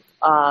sleep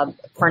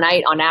per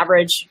night on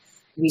average.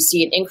 We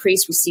see an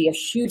increase. We see a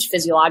huge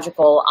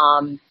physiological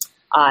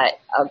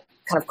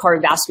kind of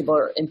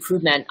cardiovascular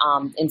improvement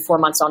in 4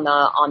 months on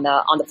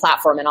the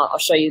platform. And I'll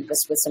show you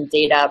this with some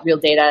data, real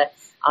data,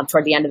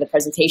 toward the end of the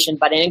presentation.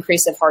 But an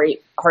increase of heart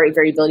rate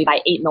variability by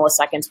 8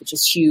 milliseconds, which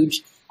is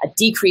huge. A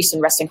decrease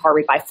in resting heart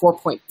rate by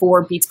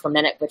 4.4 beats per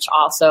minute, which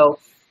also,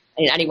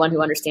 anyone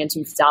who understands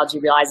human physiology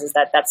realizes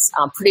that that's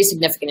pretty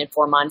significant in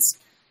 4 months.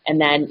 And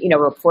then,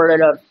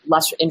 reported of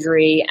less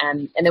injury.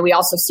 And then we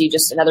also see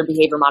just another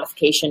behavior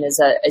modification is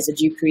a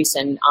decrease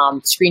in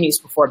screen use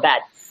before bed.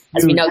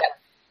 As we know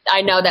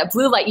I know that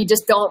blue light, you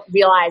just don't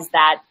realize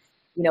that,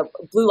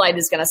 blue light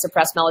is going to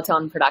suppress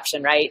melatonin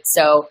production, right?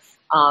 So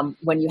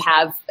when you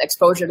have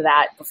exposure to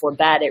that before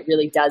bed, it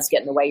really does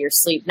get in the way of your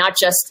sleep, not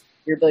just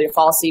your ability to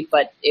fall asleep,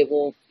 but it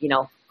will,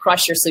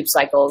 crush your sleep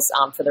cycles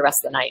for the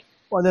rest of the night.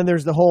 Well, and then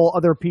there's the whole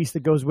other piece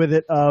that goes with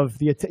it of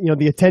the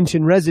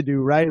attention residue,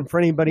 right? And for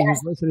anybody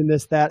who's listening to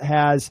this that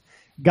has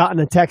gotten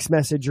a text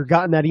message or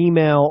gotten that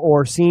email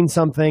or seen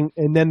something,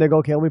 and then they go,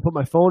 okay, let me put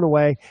my phone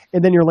away.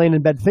 And then you're laying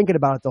in bed thinking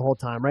about it the whole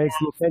time, right? It's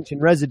the attention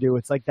residue.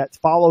 It's like that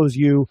follows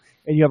you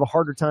and you have a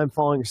harder time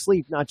falling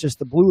asleep, not just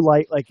the blue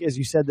light, like as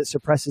you said, that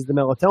suppresses the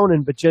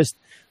melatonin, but just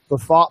the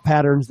thought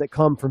patterns that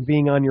come from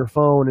being on your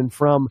phone and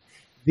from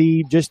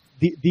the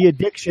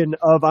addiction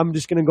of I'm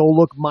just going to go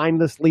look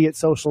mindlessly at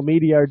social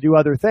media or do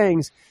other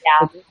things.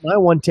 Yeah. And my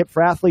one tip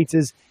for athletes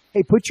is,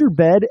 hey, put your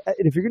bed, and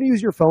if you're going to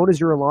use your phone as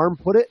your alarm,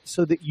 put it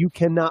so that you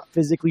cannot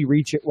physically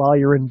reach it while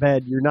you're in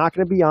bed. You're not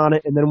going to be on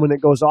it, and then when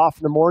it goes off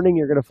in the morning,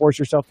 you're going to force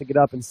yourself to get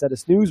up and set a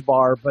snooze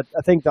bar. But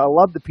I think I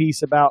love the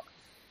piece about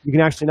you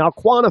can actually now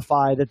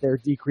quantify that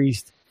there's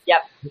decreased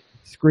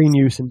screen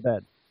use in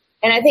bed.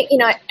 And I think,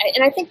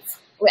 I think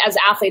as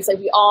athletes, like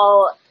we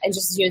all, and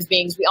just as human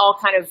beings, we all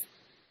kind of,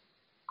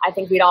 I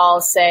think we'd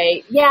all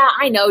say, yeah,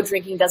 I know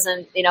drinking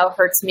doesn't,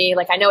 hurts me.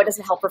 Like I know it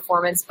doesn't help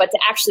performance, but to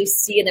actually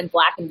see it in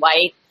black and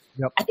white,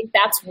 I think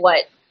that's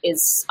what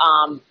is,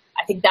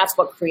 I think that's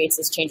what creates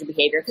this change of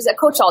behavior. Because a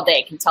coach all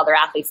day can tell their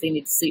athletes they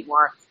need to sleep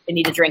more, they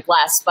need to drink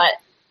less. But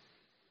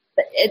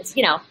it's,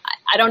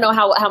 I don't know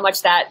how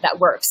much that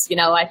works.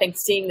 I think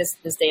seeing this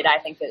data, I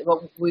think that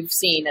what we've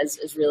seen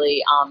is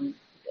really,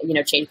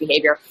 changed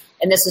behavior.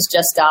 And this is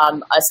just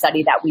a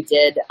study that we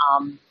did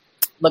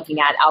looking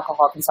at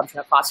alcohol consumption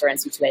across our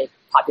NC2A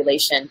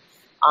population.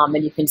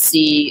 And you can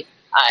see,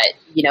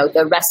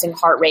 the resting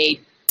heart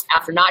rate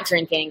after not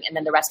drinking, and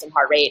then the resting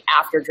heart rate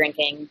after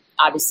drinking,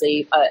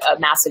 obviously a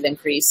massive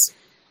increase.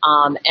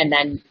 And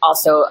then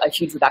also a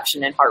huge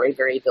reduction in heart rate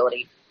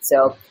variability.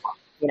 So,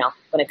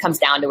 when it comes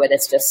down to it,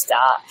 it's just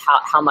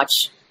how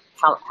much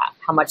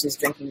is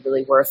drinking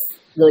really worth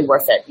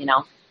it,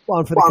 Well,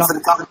 and for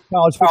the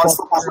college football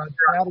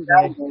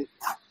Saturday,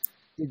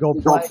 you go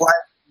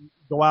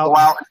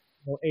out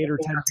 8 or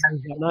 10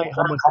 times that night,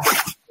 how much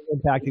is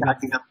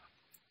impacting them?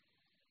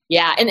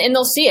 Yeah, and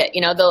they'll see it.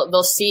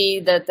 They'll see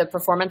the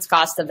performance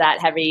cost of that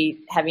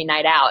heavy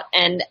night out,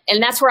 and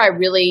that's where I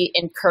really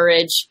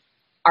encourage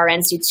our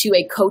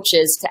NC2A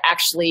coaches to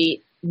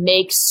actually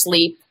make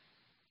sleep,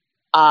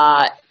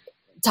 to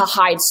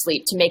hide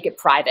sleep, to make it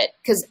private,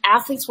 because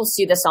athletes will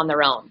see this on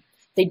their own.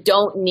 They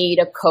don't need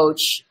a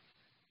coach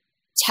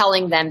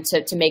telling them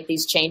to make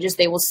these changes.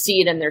 They will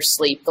see it in their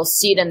sleep. They'll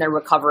see it in their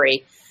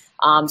recovery.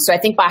 So I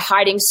think by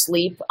hiding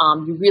sleep,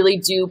 you really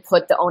do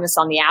put the onus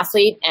on the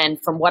athlete.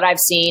 And from what I've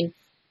seen,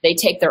 they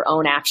take their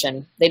own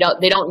action. They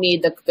don't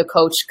need the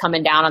coach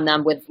coming down on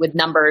them with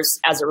numbers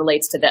as it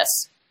relates to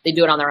this. They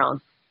do it on their own.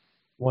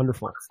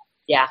 Wonderful.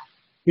 Yeah.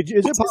 Is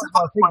it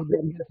possible to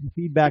get some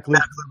feedback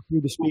listening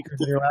through the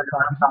speakers on your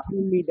laptop? Could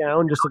you turn me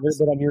down just a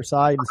little bit on your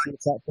side and see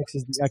if that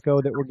fixes the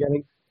echo that we're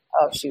getting?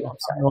 Oh, shoot. I'm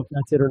sorry. I don't know if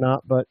that's it or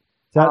not, but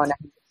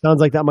sounds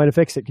like that might have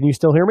fixed it. Can you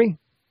still hear me?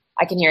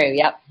 I can hear you.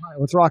 Yep. All right,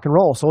 let's rock and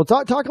roll. So we'll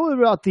talk a little bit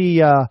about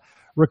the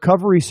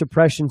recovery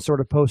suppression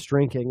sort of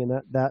post-drinking and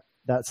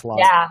that slide.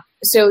 Yeah.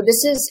 So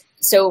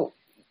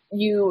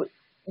you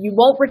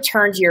won't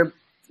return to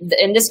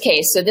in this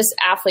case, so this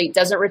athlete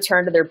doesn't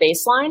return to their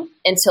baseline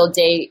until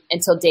day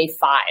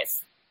 5.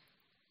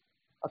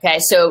 Okay.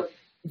 So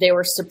they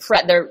were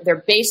suppressed, their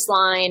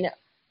baseline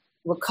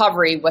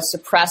recovery was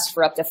suppressed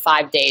for up to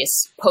 5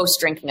 days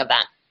post-drinking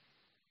event.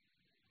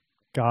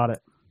 Got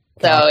it.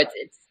 So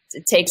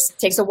it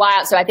takes a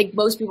while. So I think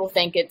most people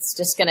think it's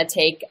just going to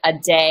take a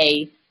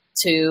day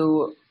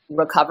to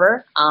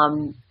recover.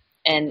 And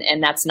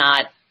that's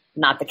not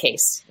the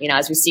case.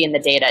 As we see in the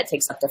data, it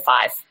takes up to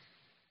 5.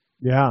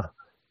 Yeah.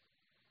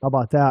 How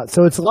about that?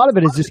 So it's a lot of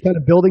it is just kind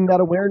of building that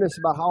awareness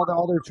about how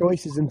all their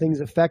choices and things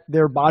affect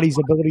their body's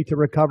ability to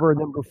recover and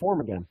then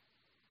perform again.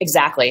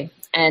 Exactly.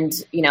 And,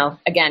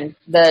 again,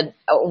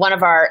 one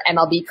of our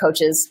MLB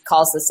coaches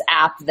calls this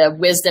app the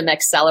Wisdom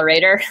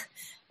Accelerator,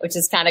 which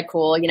is kind of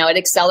cool. It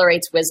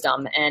accelerates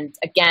wisdom. And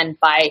again,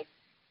 by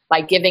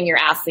giving your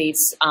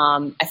athletes,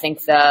 I think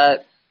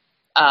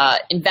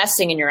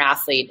investing in your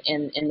athlete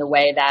in the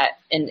way that,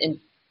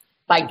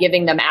 by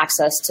giving them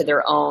access to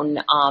their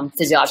own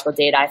physiological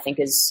data, I think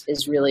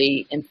is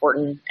really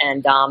important.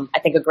 And I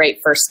think a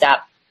great first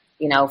step,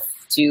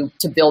 to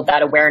build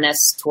that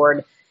awareness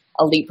toward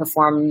elite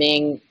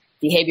performing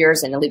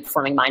behaviors and elite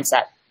performing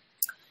mindset.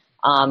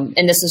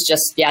 And this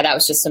is that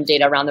was just some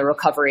data around the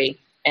recovery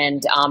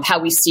and how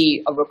we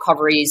see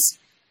recoveries,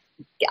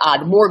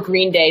 more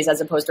green days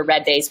as opposed to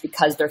red days,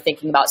 because they're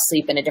thinking about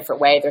sleep in a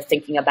different way. They're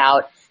thinking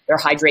about their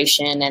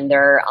hydration and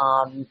their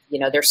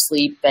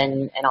sleep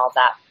and all of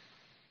that.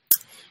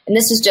 And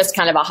this is just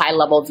kind of a high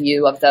level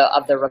view of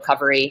the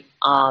recovery.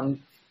 And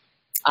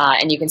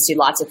you can see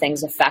lots of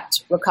things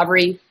affect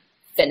recovery: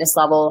 fitness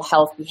level,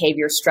 health,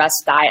 behavior, stress,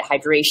 diet,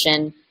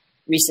 hydration,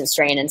 recent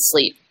strain, and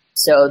sleep.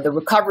 So the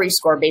recovery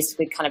score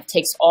basically kind of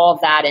takes all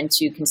of that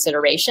into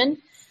consideration,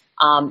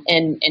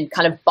 and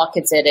kind of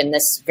buckets it in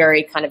this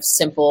very kind of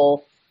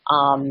simple,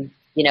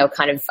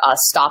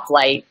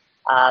 stoplight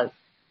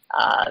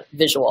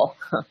visual.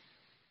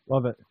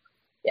 Love it.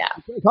 Yeah.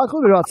 Talk a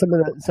little bit about some of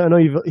that. So I know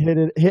you've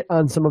hit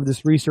on some of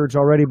this research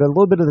already, but a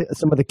little bit of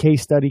some of the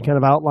case study kind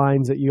of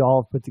outlines that you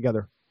all have put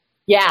together.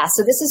 Yeah.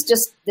 So this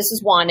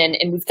is one, and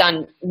we've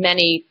done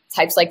many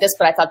types like this,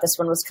 but I thought this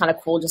one was kind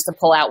of cool just to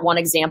pull out one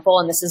example.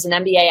 And this is an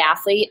NBA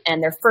athlete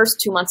and their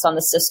first 2 months on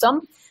the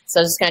system. So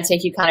I'm just going to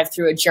take you kind of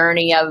through a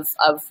journey of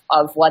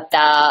what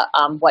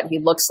he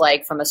looks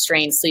like from a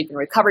strain, sleep, and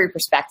recovery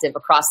perspective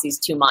across these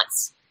 2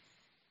 months.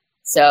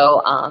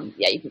 So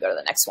you can go to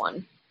the next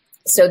one.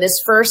 So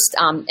this first,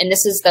 and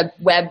this is the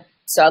web.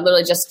 So I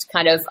literally just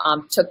kind of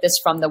took this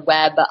from the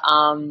web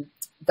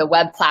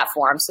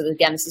platform. So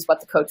again, this is what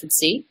the coach would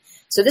see.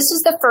 So this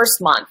is the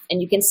first month,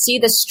 and you can see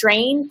the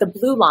strain, the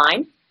blue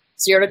line,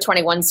 0 to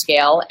 21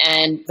 scale,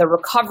 and the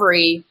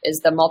recovery is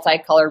the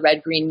multicolored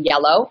red, green,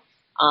 yellow,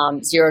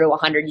 0 to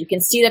 100. You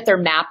can see that they're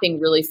mapping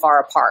really far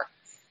apart.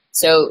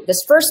 So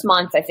this first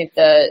month, I think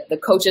the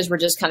coaches were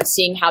just kind of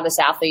seeing how this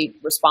athlete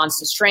responds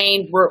to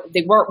strain.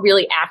 They weren't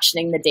really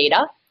actioning the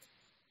data.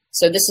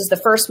 So this is the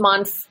first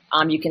month.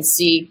 You can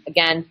see,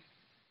 again,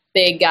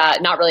 big,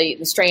 not really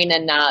the strain,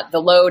 and the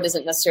load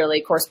isn't necessarily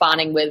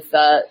corresponding with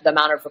the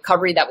amount of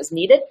recovery that was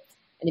needed.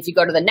 And if you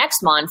go to the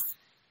next month,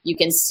 you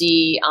can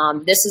see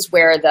this is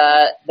where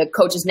the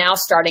coach is now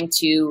starting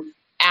to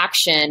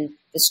action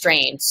the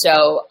strain.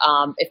 So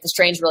if the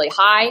strain's really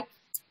high,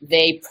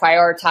 they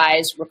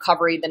prioritize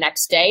recovery the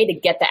next day to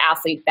get the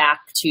athlete back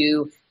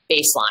to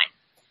baseline.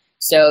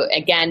 So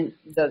again,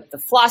 the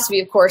philosophy,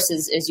 of course,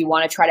 is you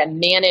want to try to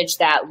manage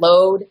that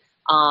load,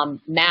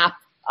 map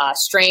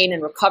strain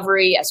and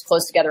recovery as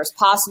close together as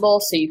possible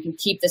so you can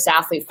keep this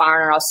athlete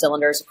firing on all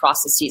cylinders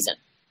across the season.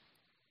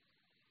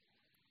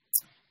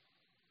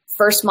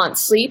 First month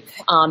sleep,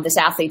 this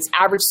athlete's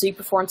average sleep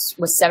performance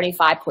was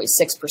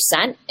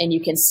 75.6%, and you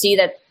can see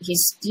that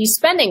he's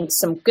spending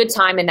some good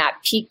time in that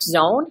peak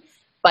zone,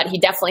 but he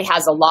definitely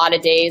has a lot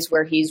of days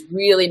where he's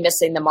really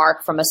missing the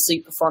mark from a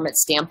sleep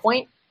performance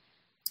standpoint.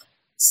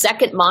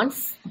 Second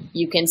month,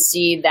 you can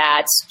see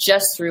that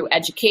just through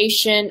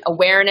education,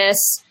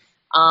 awareness,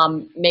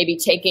 maybe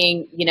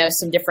taking,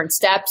 some different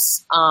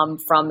steps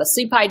from the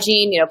sleep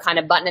hygiene, kind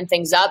of buttoning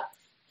things up.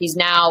 He's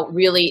now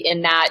really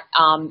in that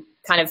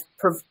kind of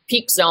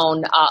peak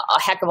zone a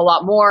heck of a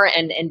lot more,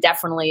 and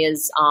definitely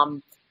is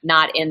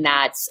not in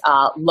that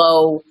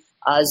low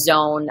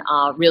zone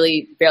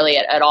really barely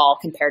at all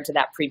compared to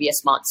that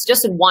previous month. So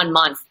just in 1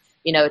 month,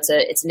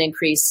 it's an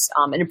increase,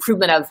 an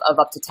improvement of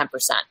up to 10%.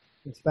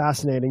 It's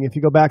fascinating. If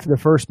you go back to the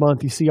first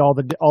month, you see all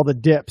the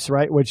dips,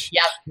 right? Which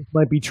Yep.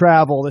 might be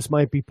travel, this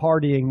might be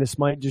partying, this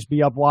might just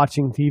be up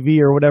watching TV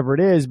or whatever it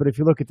is. But if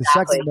you look at the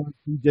second month,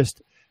 he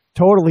just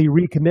totally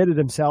recommitted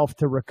himself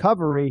to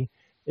recovery.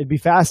 It'd be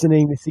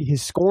fascinating to see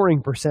his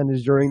scoring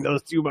percentage during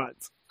those 2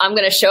 months. I'm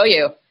going to show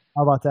you.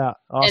 How about that?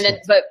 Awesome. And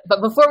then,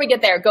 but before we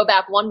get there, go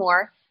back one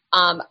more.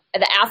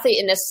 The athlete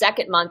in this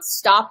second month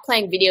stopped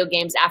playing video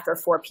games after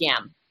 4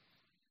 p.m.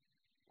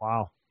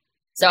 Wow.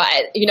 So,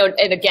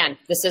 and again,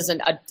 this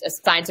isn't a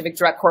scientific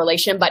direct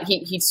correlation, but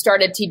he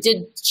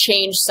did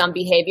change some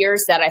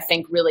behaviors that I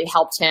think really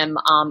helped him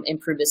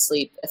improve his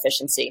sleep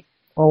efficiency.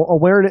 Oh,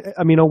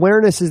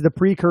 awareness is the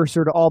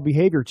precursor to all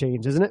behavior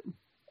change, isn't it?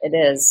 It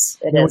is.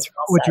 It is.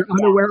 What you're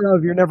unaware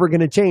of, you're never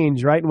going to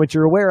change, right? And what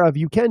you're aware of,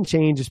 you can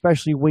change,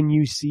 especially when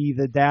you see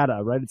the data,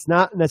 right? It's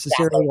not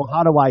necessarily, well,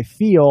 how do I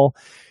feel?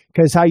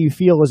 Because how you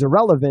feel is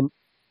irrelevant.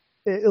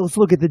 Let's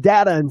look at the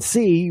data and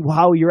see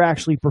how you're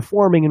actually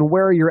performing and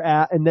where you're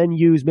at, and then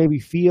use maybe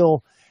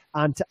feel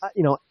on,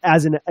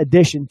 as an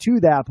addition to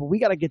that. But we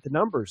got to get the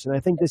numbers, and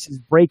I think this is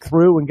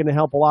breakthrough and going to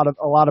help a lot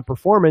of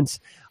performance.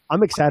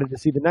 I'm excited to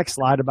see the next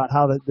slide about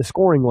how the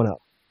scoring went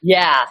up.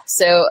 Yeah.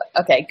 So,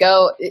 okay,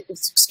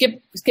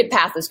 skip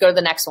past this. Go to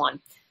the next one.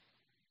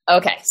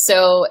 Okay.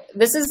 So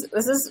this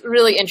is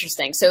really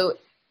interesting. So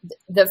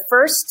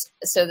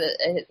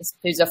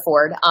here's a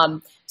Ford.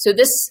 So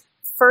this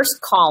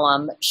first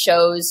column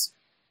shows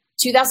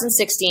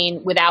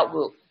 2016 without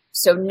Whoop.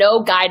 So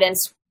no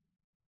guidance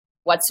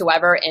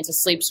whatsoever into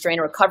sleep, strain,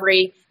 or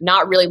recovery,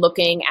 not really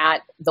looking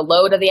at the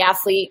load of the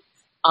athlete,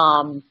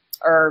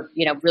 or,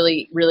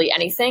 really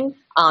anything.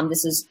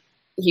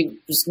 He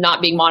was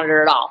not being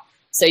monitored at all.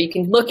 So you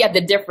can look at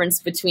the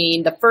difference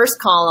between the first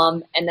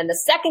column and then the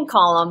second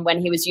column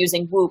when he was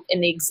using Whoop in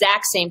the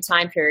exact same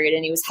time period,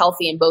 and he was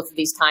healthy in both of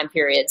these time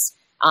periods.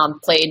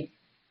 He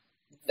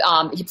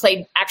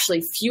played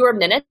actually fewer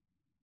minutes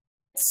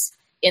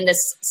in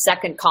this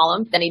second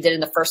column than he did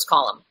in the first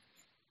column,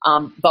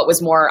 but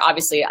was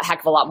obviously a heck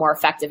of a lot more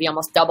effective. He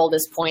almost doubled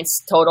his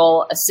points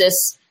total.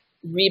 Assists,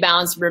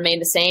 rebounds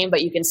remained the same,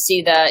 but you can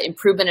see the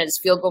improvement in his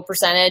field goal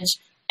percentage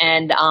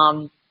and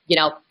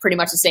pretty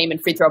much the same in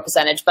free throw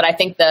percentage. But I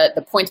think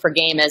the points per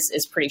game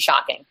is pretty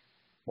shocking.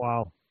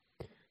 Wow.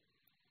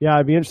 Yeah,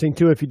 it'd be interesting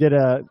too if you did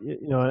a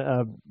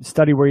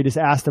study where you just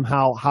asked him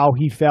how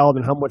he felt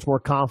and how much more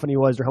confident he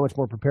was or how much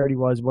more prepared he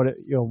was. What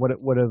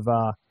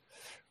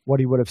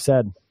he would have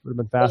said would have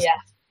been fascinating.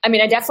 Yeah, I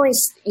mean, I definitely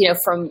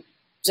from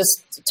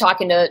just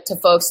talking to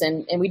folks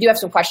and we do have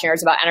some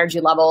questionnaires about energy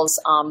levels.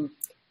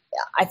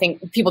 I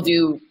think people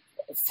do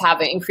have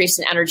an increase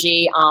in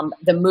energy,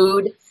 the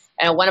mood.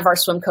 And one of our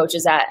swim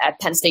coaches at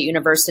Penn State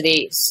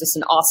University, he's just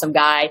an awesome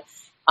guy.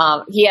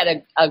 He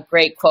had a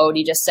great quote.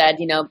 He just said,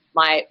 when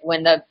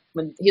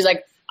he's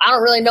like, I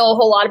don't really know a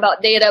whole lot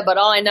about data, but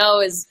all I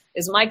know is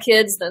my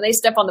kids, when they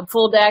step on the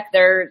pool deck,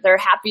 they're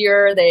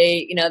happier.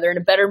 They're in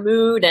a better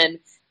mood. And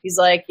he's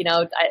like,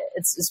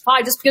 it's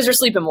probably just because they're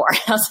sleeping more.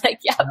 I was like,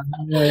 yeah.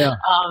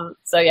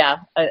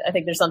 I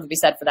think there's something to be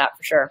said for that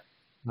for sure.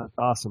 That's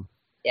awesome.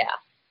 Yeah.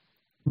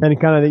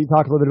 And kind of you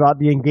talk a little bit about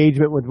the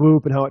engagement with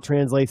Whoop and how it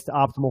translates to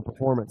optimal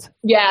performance.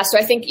 Yeah, so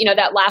I think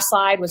that last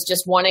slide was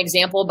just one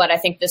example, but I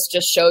think this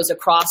just shows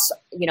across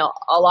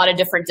a lot of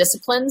different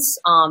disciplines.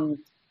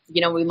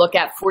 We look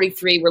at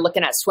 43. We're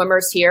looking at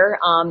swimmers here.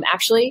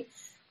 Actually,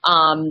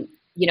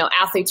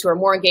 athletes who are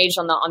more engaged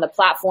on the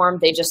platform,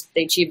 they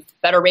achieved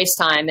better race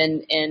time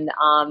in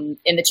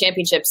the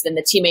championships than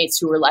the teammates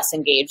who were less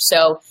engaged.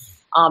 So.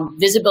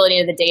 Visibility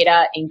of the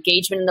data,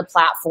 engagement in the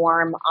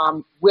platform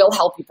will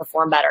help you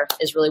perform better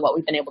is really what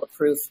we've been able to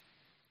prove.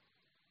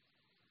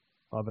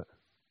 Love it.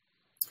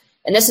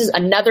 And this is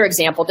another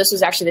example. This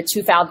was actually the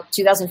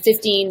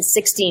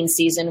 2015-16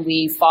 season.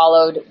 We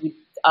followed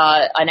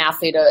an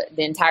athlete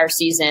the entire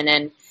season.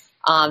 And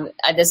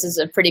this is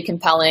a pretty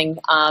compelling,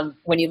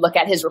 when you look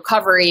at his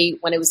recovery,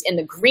 when it was in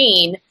the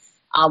green,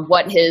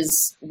 what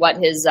his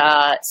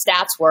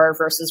stats were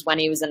versus when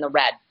he was in the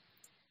red.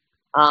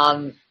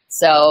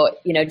 So,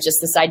 just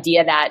this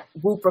idea that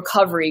Whoop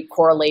recovery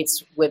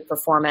correlates with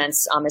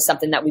performance is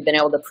something that we've been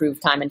able to prove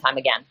time and time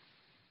again.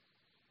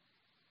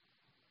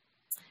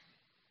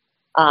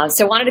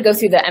 So I wanted to go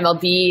through the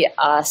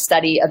MLB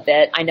study a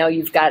bit. I know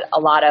you've got a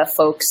lot of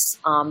folks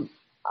who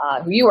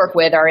you work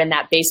with are in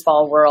that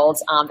baseball world.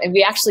 And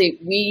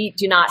we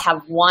do not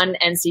have one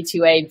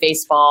NC2A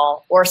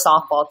baseball or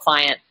softball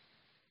client,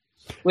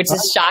 which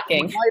is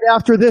shocking. Right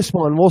after this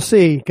one, we'll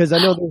see, because I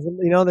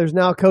know there's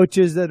now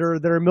coaches that are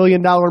 $1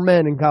 million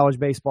men in college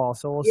baseball.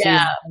 So we'll see.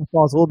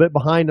 Baseball's a little bit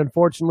behind,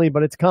 unfortunately,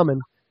 but it's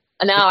coming.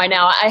 No, I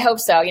know. I hope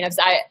so. Because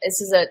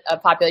this is a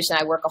population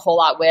I work a whole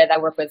lot with. I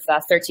work with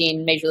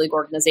 13 major league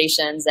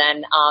organizations,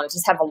 and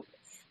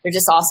they're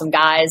just awesome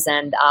guys,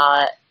 and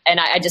I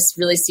just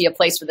really see a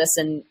place for this,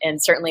 and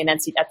certainly at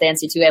the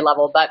NC2A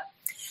level. But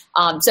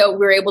so we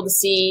were able to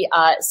see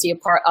a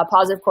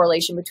positive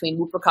correlation between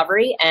Whoop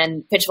recovery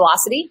and pitch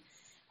velocity.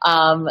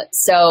 I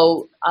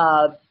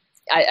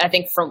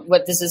think from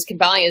what this is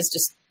compelling is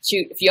just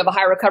shoot. If you have a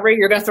high recovery,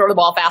 you're going to throw the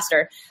ball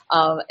faster,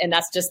 and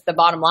that's just the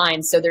bottom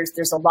line. So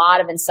there's a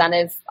lot of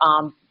incentive,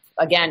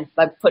 again,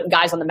 by putting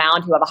guys on the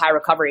mound who have a high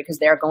recovery because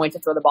they are going to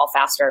throw the ball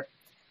faster.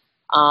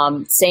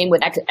 Same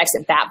with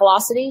exit bat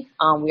velocity.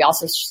 We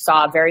also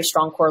saw a very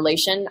strong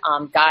correlation.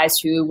 Guys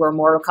who were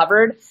more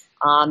recovered,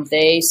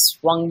 they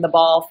swung the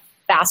ball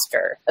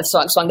faster,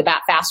 swung the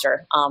bat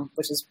faster,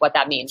 which is what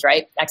that means,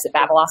 right? Exit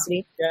bat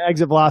velocity. Yeah,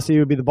 exit velocity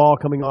would be the ball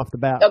coming off the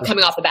bat. Oh,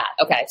 coming off the bat.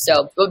 Okay.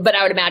 So, but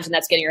I would imagine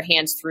that's getting your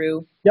hands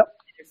through. Yep.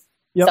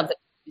 Something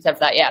you said for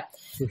that. Yeah.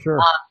 For sure.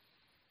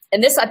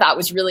 And this I thought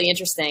was really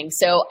interesting.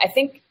 So I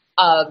think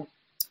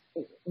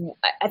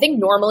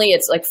normally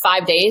it's like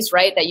 5 days,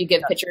 right, that you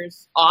give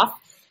pitchers off.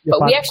 Yeah,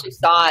 but we actually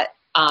saw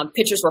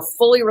pitchers were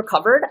fully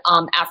recovered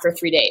after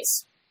 3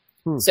 days.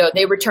 So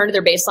they returned to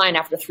their baseline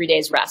after 3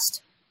 days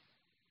rest.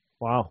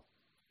 Wow.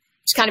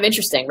 It's kind of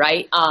interesting,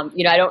 right? I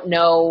don't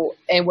know.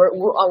 And we're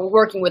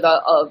working with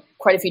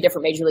quite a few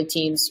different major league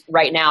teams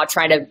right now,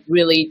 trying to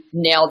really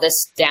nail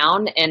this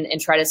down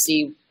and try to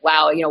see,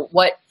 wow,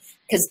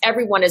 because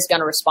everyone is going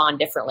to respond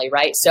differently,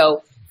 right?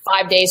 So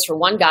 5 days for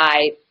one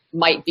guy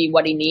might be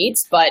what he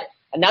needs, but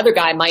another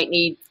guy might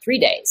need 3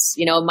 days.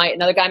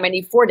 Another guy might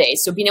need 4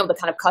 days. So being able to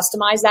kind of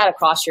customize that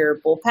across your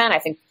bullpen, I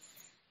think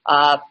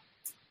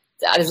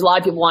there's a lot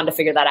of people wanting to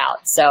figure that out.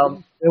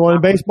 So, well,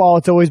 in baseball,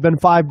 it's always been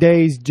 5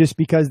 days, just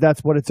because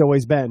that's what it's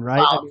always been, right?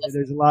 Well,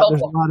 there's a lot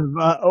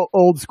of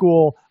old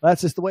school.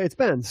 That's just the way it's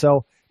been.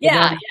 So,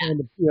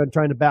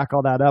 trying to back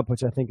all that up,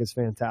 which I think is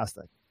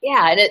fantastic.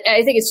 Yeah, and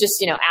I think it's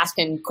just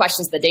asking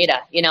questions of the data,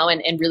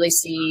 and really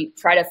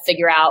try to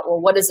figure out, well,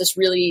 what does this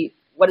really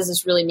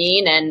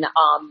mean, and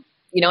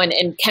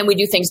and can we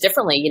do things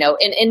differently,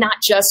 and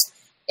not just.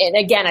 And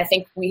again, I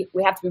think we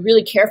have to be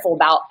really careful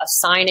about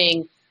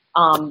assigning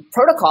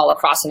protocol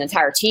across an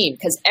entire team,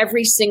 because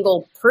every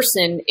single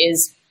person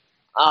is,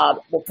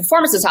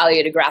 performance is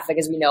highly radiographic,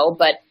 as we know,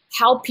 but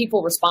how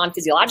people respond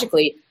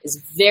physiologically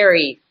is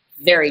very,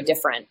 very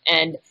different.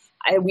 And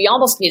we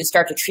almost need to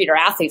start to treat our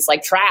athletes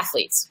like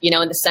triathletes, in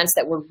the sense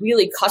that we're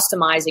really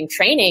customizing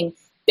training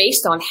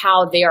based on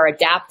how they are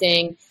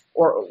adapting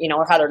or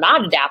how they're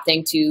not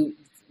adapting to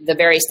the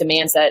various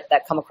demands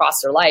that come across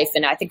their life.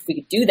 And I think if we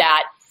could do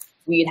that,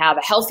 we'd have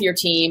a healthier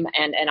team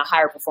and a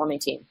higher performing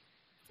team.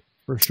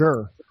 For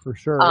sure. We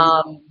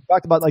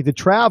talked about the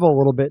travel a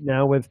little bit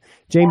now with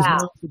James. Yeah.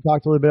 We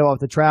talked a little bit about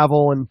the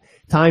travel and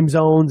time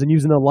zones and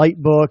using a light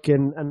book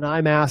and an eye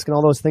mask and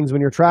all those things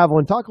when you're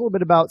traveling. Talk a little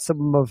bit about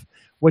some of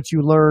what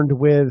you learned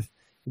with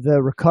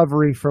the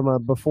recovery from a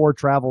before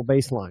travel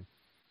baseline.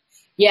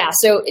 Yeah,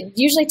 so it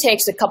usually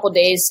takes a couple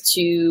days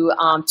to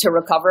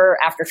recover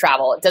after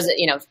travel. It doesn't,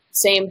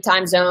 same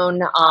time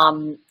zone.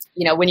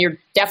 When you're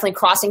definitely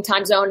crossing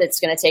time zone, it's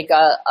going to take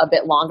a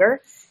bit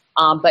longer.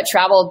 But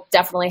travel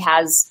definitely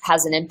has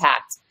an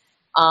impact.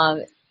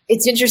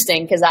 It's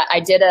interesting because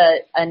I did an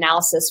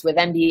analysis with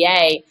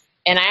NBA,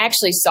 and I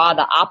actually saw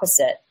the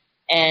opposite.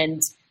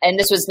 And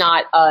this was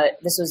not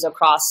this was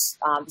across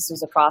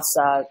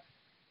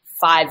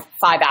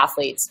five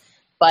athletes,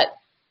 but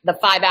the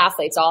 5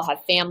 athletes all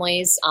have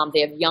families.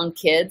 They have young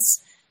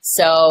kids,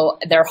 so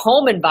their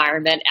home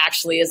environment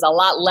actually is a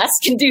lot less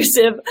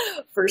conducive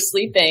for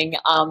sleeping.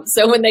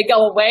 So when they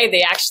go away,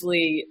 they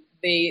actually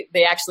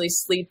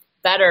sleep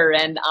better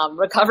and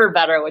recover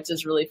better, which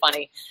is really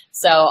funny.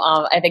 So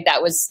I think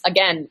that was,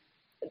 again,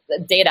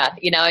 data,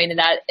 they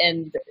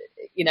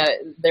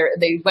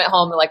went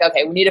home and like,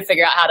 okay, we need to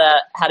figure out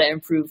how to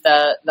improve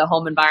the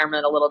home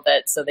environment a little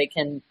bit so they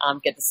can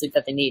get the sleep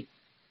that they need.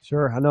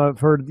 Sure. I know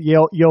I've heard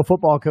Yale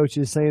football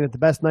coaches saying that the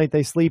best night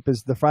they sleep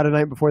is the Friday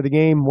night before the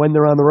game when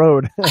they're on the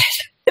road.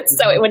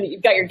 So when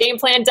you've got your game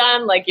plan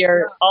done,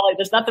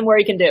 there's nothing more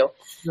you can do.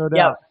 No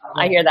doubt. Yep,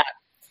 I hear that.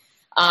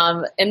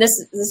 And this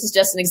is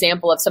just an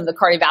example of some of the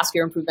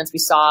cardiovascular improvements we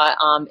saw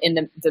in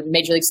the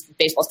Major League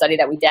Baseball study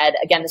that we did.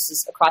 Again, this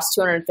is across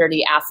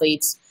 230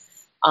 athletes.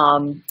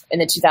 in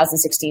the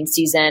 2016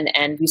 season.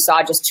 And we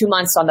saw just 2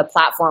 months on the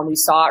platform, we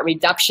saw a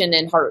reduction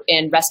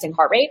in resting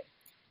heart rate,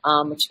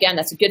 which again,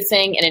 that's a good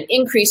thing, and an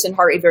increase in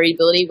heart rate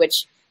variability,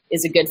 which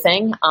is a good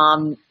thing.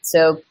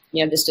 So,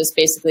 this just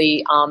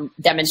basically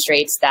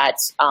demonstrates that,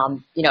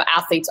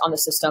 athletes on the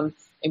system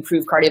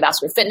improve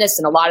cardiovascular fitness.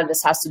 And a lot of this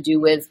has to do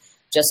with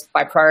just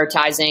by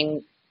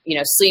prioritizing,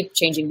 sleep,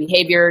 changing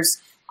behaviors.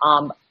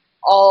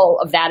 All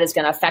of that is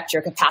going to affect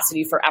your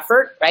capacity for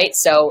effort, right?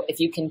 So if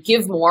you can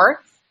give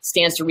more,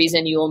 stands to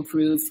reason you'll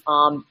improve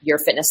your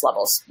fitness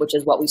levels, which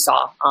is what we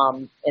saw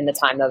in the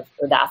time of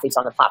the athletes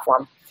on the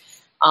platform.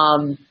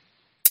 And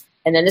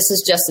then this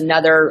is just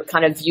another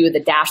kind of view of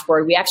the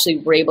dashboard. We actually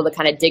were able to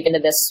kind of dig into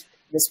this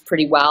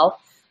pretty well.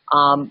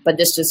 But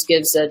this just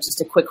gives just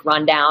a quick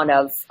rundown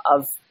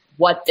of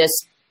what this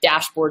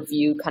dashboard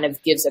view kind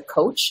of gives a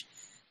coach.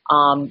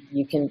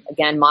 You can,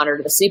 again,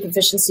 monitor the sleep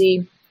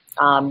efficiency.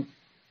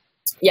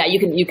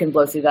 You can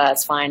blow through that.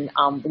 It's fine.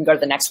 We can go to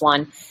the next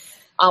one.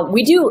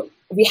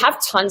 We have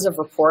tons of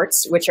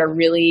reports, which are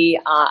really,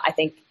 I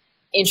think,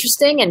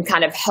 interesting and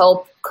kind of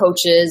help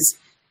coaches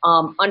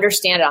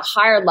understand at a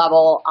higher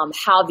level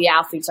how the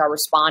athletes are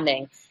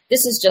responding.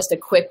 This is just a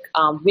quick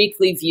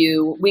weekly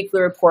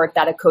report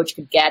that a coach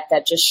could get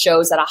that just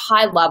shows at a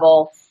high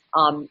level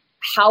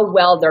how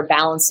well they're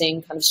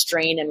balancing kind of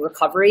strain and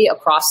recovery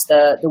across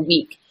the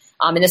week.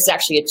 And this is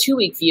actually a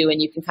 2-week view,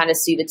 and you can kind of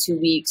see the 2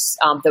 weeks,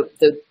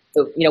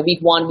 week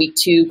 1, week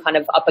 2 kind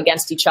of up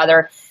against each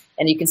other.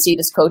 And you can see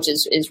this coach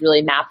is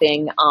really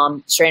mapping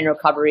strain and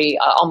recovery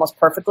almost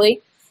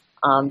perfectly.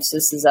 So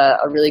this is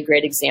a really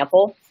great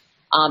example.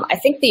 I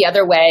think the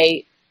other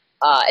way,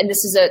 and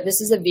this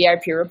is a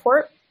VIP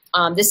report.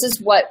 This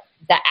is what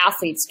the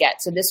athletes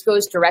get. So this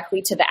goes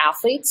directly to the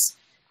athletes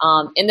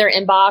in their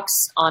inbox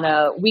on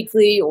a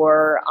weekly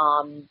or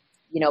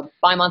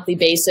bi-monthly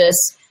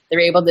basis. They're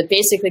able to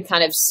basically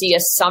kind of see a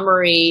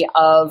summary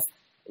of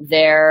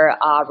their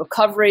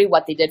recovery,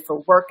 what they did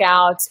for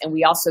workouts, and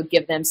we also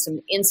give them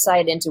some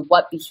insight into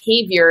what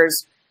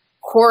behaviors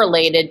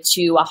correlated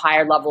to a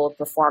higher level of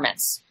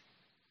performance.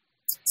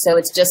 So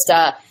it's just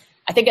I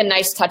think a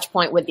nice touch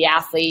point with the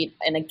athlete,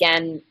 and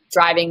again,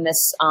 driving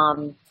this,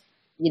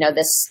 we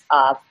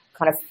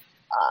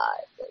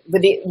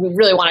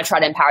really want to try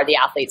to empower the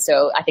athlete.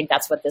 So I think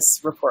that's what this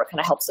report kind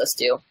of helps us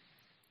do.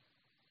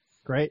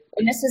 Great.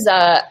 And this is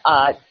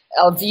a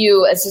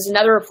view. This is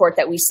another report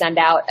that we send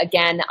out.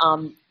 Again,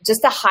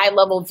 just a high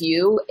level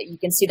view. You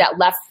can see that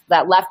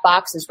left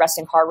box is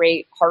resting heart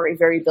rate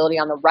variability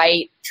on the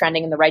right,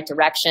 trending in the right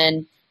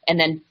direction, and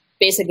then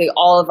basically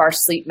all of our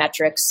sleep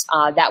metrics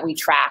that we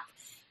track.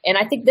 And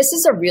I think this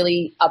is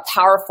a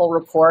powerful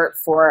report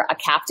for a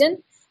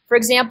captain, for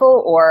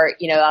example, or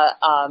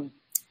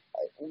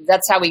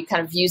that's how we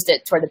kind of used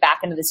it toward the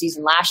back end of the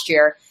season last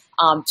year.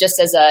 Just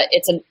as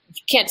you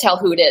can't tell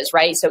who it is,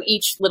 right? So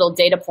each little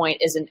data point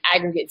is an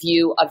aggregate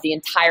view of the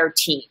entire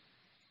team.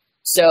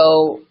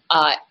 So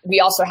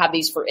we also have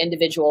these for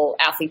individual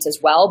athletes as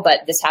well,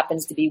 but this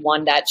happens to be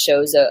one that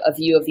shows a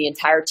view of the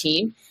entire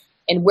team.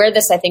 And where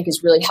this I think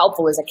is really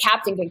helpful is a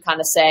captain can kind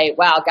of say,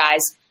 "Wow,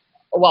 guys,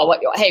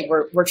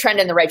 we're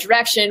trending in the right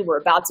direction. We're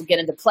about to get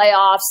into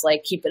playoffs.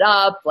 Like, keep it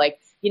up." Like,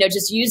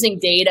 just using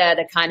data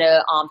to kind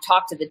of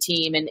talk to the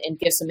team and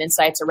give some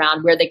insights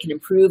around where they can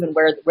improve and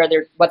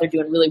what they're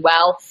doing really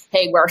well.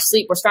 Hey, we're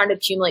starting to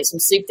accumulate some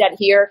sleep debt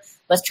here.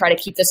 Let's try to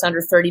keep this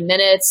under 30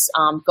 minutes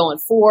going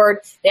forward.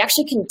 They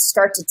actually can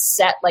start to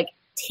set like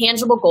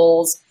tangible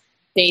goals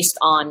based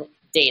on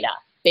data,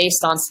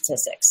 based on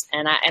statistics.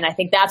 And I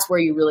think that's where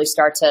you really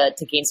start to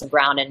gain some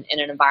ground in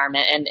an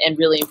environment and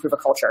really improve a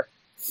culture.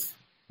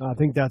 I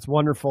think that's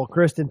wonderful.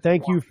 Kristen,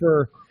 thank you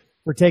for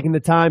taking the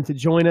time to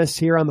join us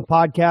here on the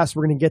podcast.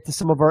 We're going to get to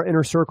some of our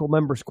Inner Circle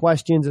members'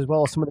 questions as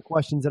well as some of the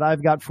questions that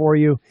I've got for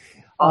you.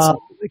 Awesome.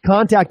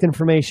 Contact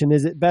information.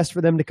 Is it best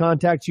for them to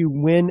contact you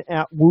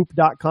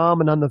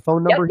win@whoop.com and on the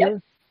phone number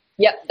here?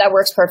 Yep, that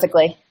works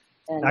perfectly.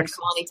 And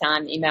call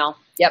anytime, email.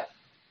 Yep.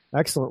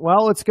 Excellent.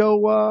 Well, let's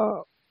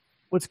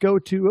go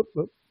to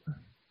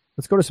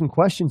some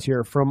questions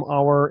here from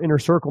our Inner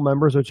Circle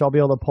members, which I'll be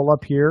able to pull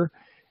up here.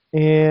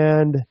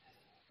 And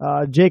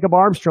Jacob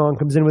Armstrong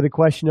comes in with a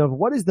question of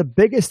what is the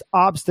biggest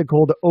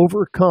obstacle to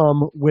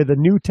overcome with a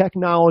new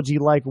technology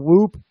like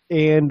Whoop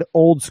and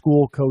old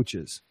school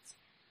coaches?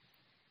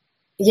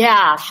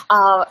 Yeah,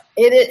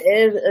 it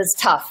is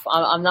tough.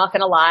 I'm not going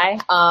to lie.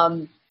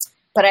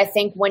 But I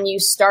think when you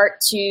start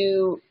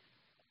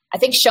I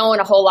think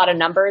showing a whole lot of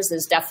numbers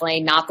is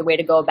definitely not the way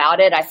to go about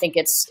it. I think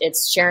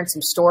it's sharing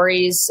some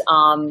stories.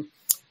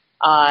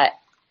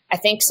 I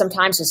think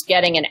sometimes just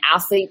getting an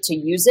athlete to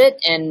use it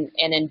and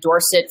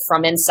endorse it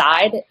from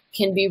inside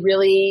can be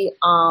really,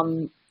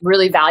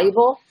 really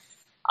valuable.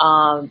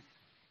 I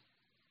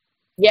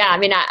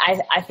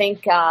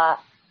think,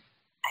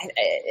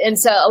 and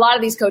so a lot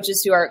of these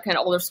coaches who are kind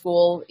of older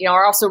school,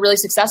 are also really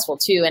successful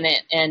too in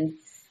it. And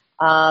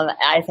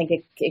I think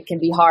it can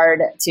be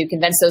hard to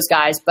convince those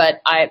guys, but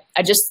I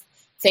just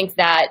think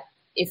that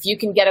if you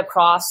can get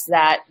across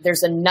that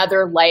there's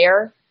another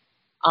layer,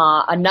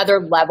 another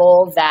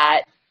level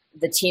that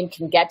the team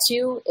can get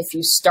to if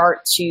you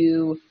start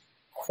to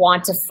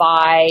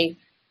quantify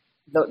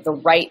the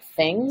right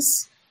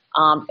things.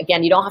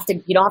 Again, you don't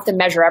have to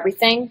measure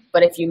everything,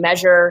 but if you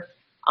measure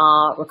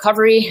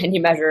recovery and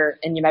you measure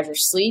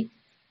sleep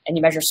and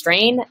you measure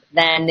strain,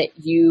 then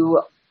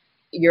you're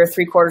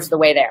 3/4 of the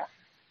way there.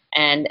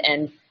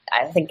 And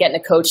I think getting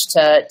a coach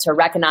to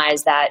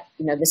recognize that,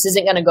 this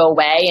isn't going to go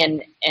away.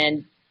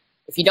 And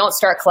if you don't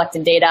start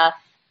collecting data,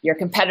 your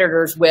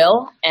competitors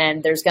will,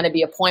 and there's going to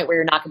be a point where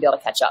you're not going to be able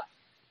to catch up.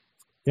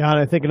 Yeah. And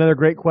I think another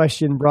great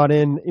question brought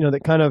in,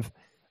 that kind of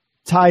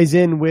ties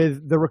in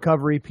with the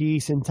recovery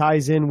piece and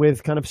ties in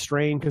with kind of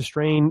strain, because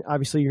strain,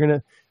 obviously you're going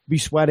to be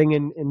sweating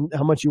and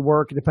how much you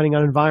work depending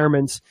on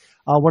environments.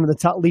 One of the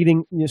top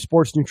leading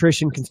sports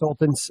nutrition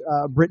consultants,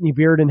 Brittany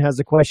Bearden, has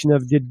the question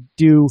of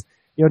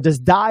does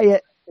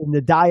diet and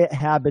the diet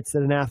habits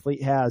that an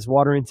athlete has,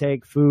 water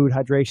intake, food,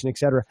 hydration, et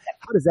cetera,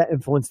 how does that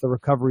influence the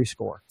recovery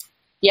score?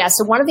 Yeah,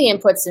 so one of the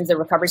inputs into the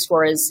recovery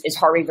score is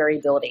heart rate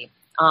variability.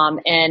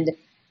 And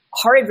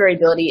heart rate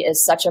variability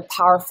is such a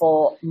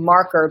powerful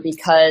marker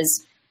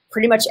because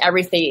pretty much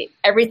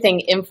everything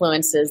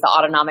influences the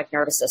autonomic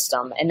nervous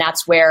system. And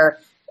that's where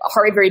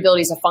heart rate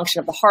variability is a function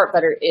of the heart,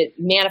 but it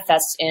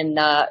manifests in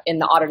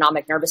the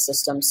autonomic nervous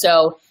system.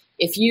 So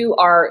if you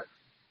are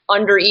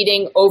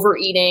under-eating,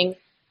 overeating,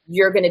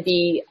 you're going to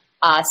be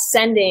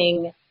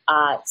sending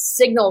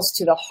signals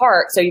to the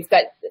heart. So you've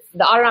got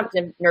the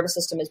autonomic nervous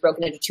system is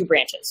broken into two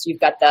branches. You've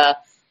got the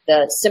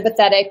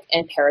sympathetic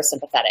and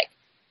parasympathetic.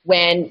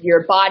 When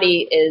your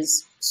body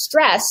is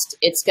stressed,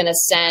 it's going to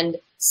send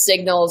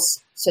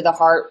signals to the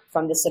heart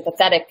from the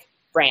sympathetic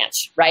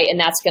branch, right? And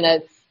that's going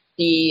to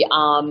be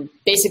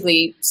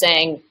basically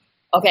saying,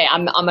 okay,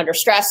 I'm under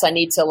stress. I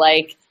need to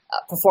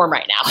perform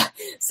right now.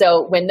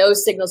 So when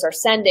those signals are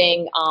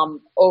sending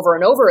over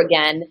and over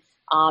again,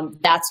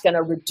 that's going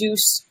to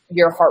reduce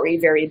your heart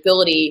rate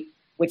variability,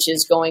 which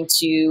is going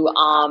to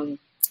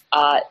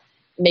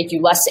make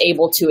you less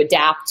able to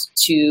adapt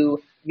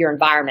to your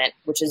environment,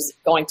 which is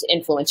going to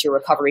influence your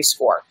recovery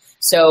score.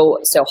 So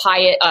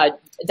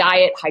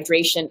diet,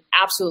 hydration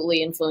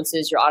absolutely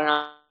influences your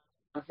autonomic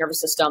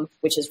nervous system,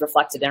 which is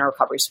reflected in our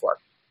recovery score.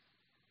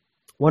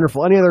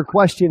 Wonderful. Any other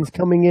questions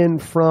coming in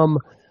from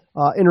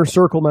Inner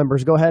Circle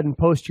members? Go ahead and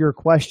post your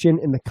question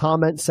in the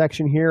comment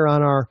section here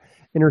on our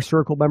Inner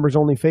Circle members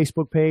only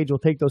Facebook page. We'll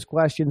take those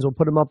questions. We'll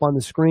put them up on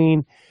the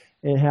screen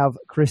and have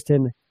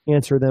Kristen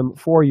answer them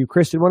for you.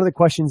 Kristen, one of the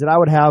questions that I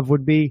would have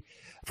would be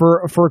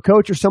for a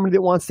coach or somebody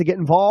that wants to get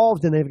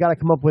involved and they've got to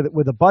come up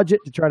with a budget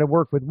to try to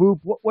work with Whoop.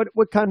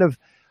 What kind of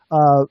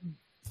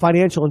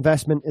financial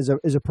investment is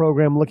a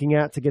program looking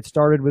at to get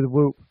started with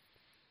Whoop?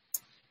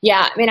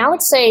 Yeah, I mean, I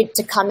would say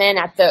to come in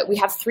we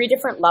have 3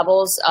 different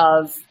levels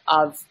of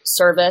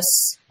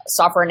service,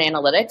 software and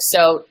analytics.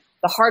 So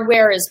the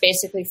hardware is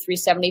basically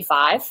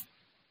 $375.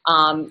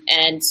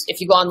 And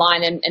if you go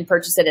online and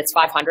purchase it, it's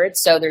 $500.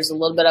 So there's a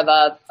little bit of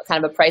a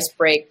kind of a price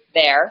break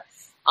there.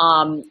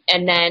 And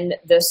then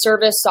the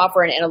service,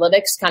 software and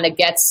analytics kind of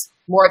gets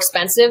more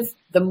expensive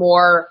the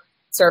more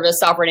service,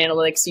 software and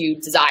analytics you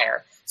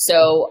desire.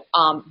 So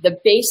the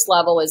base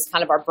level is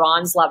kind of our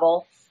bronze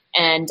level.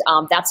 And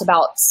that's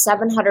about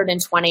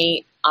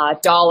 $720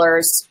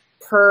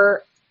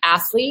 per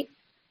athlete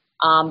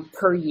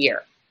per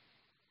year.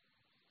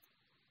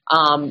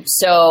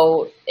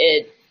 So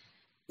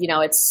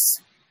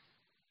it's,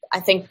 I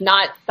think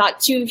not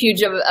too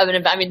huge of an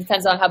event. I mean, it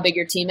depends on how big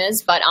your team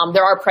is, but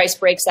there are price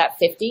breaks at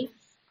 50.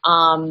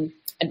 And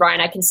Brian,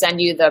 I can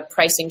send you the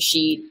pricing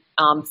sheet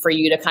for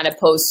you to kind of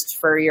post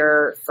for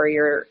your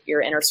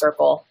Inner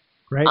Circle.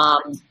 Right.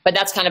 But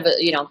that's kind of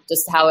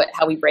just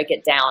how we break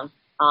it down.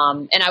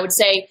 And I would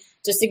say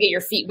just to get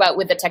your feet wet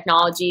with the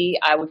technology,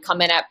 I would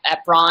come in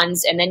at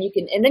bronze, and then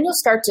you'll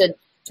start to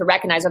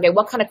recognize, okay,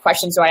 what kind of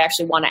questions do I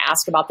actually want to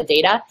ask about the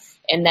data?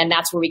 And then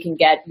that's where we can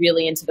get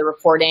really into the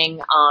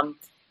reporting.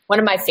 One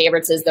of my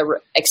favorites is the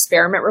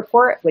experiment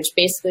report, which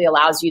basically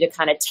allows you to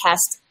kind of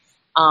test,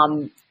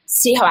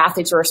 see how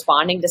athletes are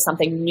responding to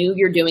something new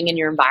you're doing in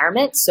your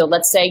environment. So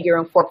let's say you're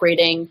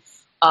incorporating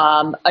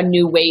a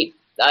new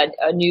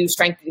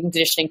strength and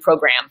conditioning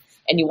program,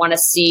 and you want to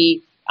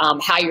see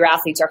how your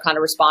athletes are kind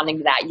of responding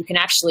to that. You can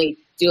actually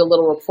do a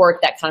little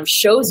report that kind of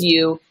shows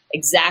you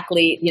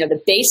exactly,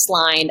 the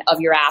baseline of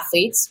your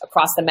athletes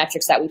across the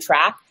metrics that we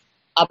track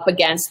up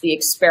against the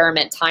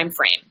experiment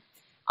timeframe.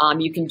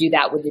 You can do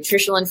that with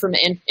nutritional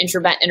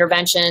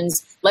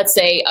interventions. Let's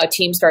say a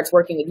team starts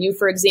working with you,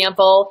 for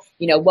example,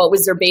 what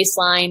was their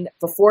baseline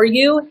before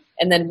you?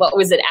 And then what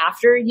was it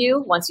after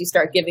you, once you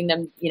start giving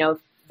them,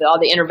 all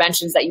the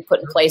interventions that you put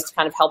in place to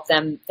kind of help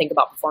them think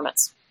about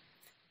performance.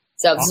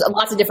 So there's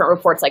lots of different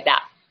reports like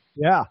that.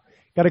 Yeah.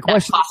 Got a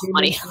question. That costs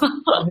money.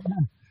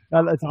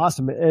 That's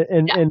awesome.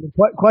 And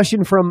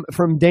question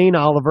from Dane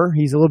Oliver.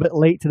 He's a little bit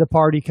late to the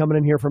party, coming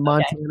in here from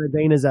Montana. Okay.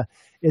 Dane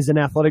is an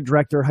athletic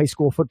director, high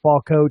school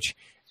football coach.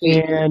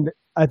 Mm-hmm. And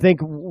I think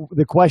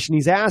the question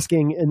he's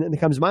asking, and that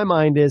comes to my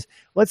mind, is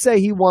let's say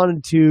he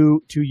wanted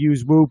to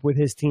use Whoop with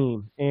his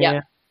team.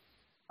 And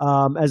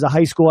as a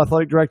high school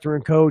athletic director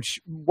and coach,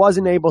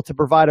 wasn't able to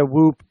provide a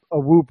Whoop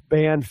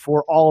band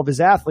for all of his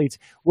athletes.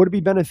 Would it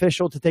be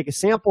beneficial to take a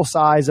sample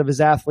size of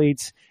his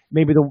athletes,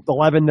 maybe the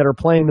 11 that are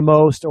playing the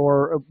most,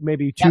 or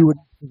maybe 2 in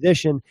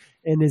position?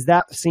 And is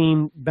that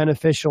seem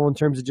beneficial in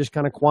terms of just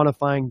kind of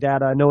quantifying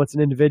data? I know it's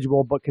an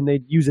individual, but can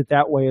they use it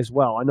that way as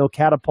well? I know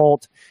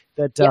Catapult,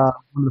 that one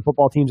of the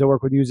football teams I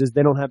work with uses,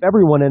 they don't have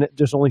everyone in it,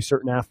 just only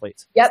certain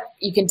athletes. Yep,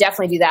 you can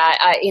definitely do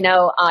that.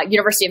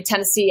 University of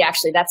Tennessee,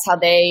 actually, that's how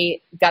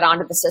they got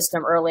onto the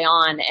system early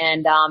on.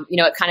 And,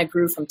 it kind of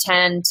grew from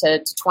 10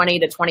 to 20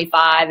 to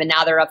 25, and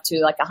now they're up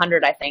to like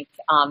 100, I think,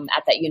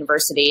 at that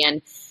university.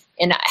 And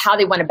how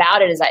they went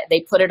about it is that they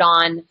put it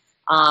on,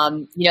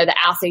 the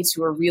athletes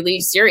who are really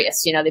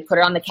serious. They put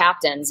it on the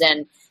captains,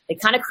 and they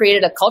kind of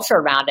created a culture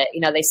around it.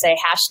 They say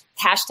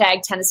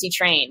hashtag Tennessee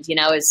trained,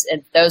 those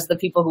are the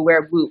people who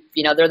wear Whoop.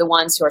 They're the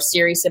ones who are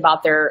serious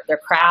about their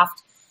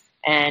craft,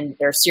 and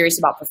they're serious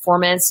about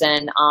performance,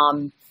 and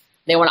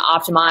they want to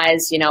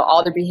optimize,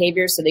 all their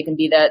behaviors so they can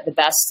be the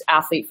best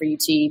athlete for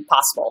UT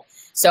possible.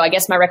 So I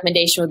guess my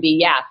recommendation would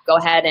be, go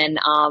ahead and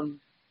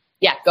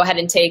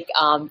take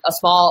a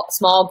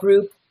small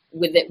group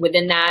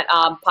within that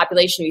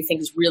population who you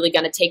think is really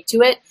going to take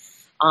to it.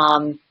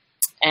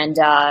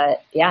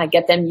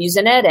 Get them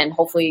using it, and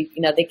hopefully,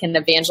 they can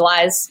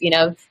evangelize,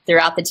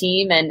 throughout the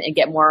team and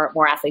get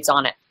more athletes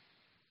on it.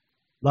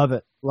 Love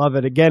it. Love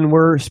it. Again,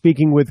 we're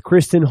speaking with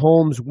Kristen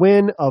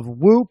Holmes-Winn of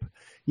Whoop.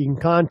 You can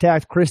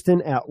contact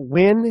Kristen at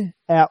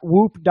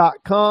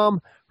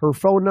win@whoop.com. Her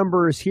phone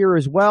number is here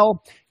as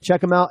well.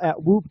 Check them out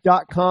at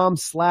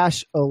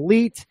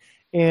whoop.com/elite.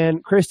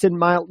 And Kristen,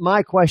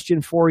 my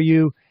question for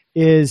you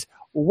is,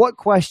 what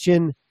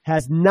question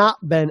has not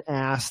been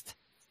asked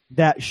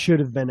that should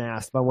have been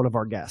asked by one of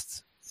our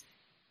guests?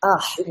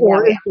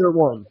 Or is there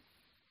one?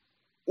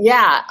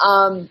 Yeah.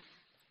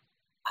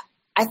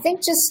 I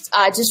think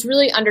just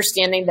really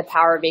understanding the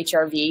power of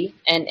HRV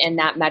and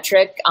that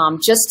metric,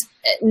 just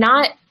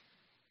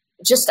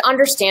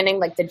understanding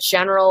like the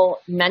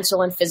general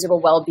mental and physical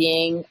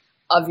well-being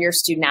of your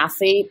student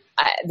athlete.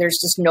 There's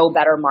just no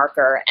better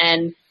marker.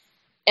 And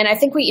I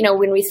think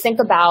when we think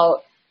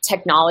about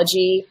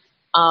technology,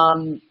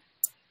 I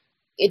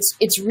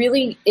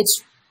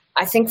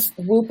think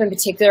Whoop in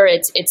particular,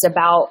 it's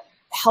about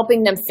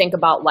helping them think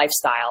about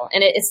lifestyle.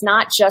 And it's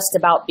not just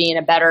about being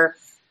a better,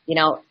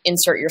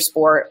 insert your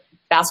sport,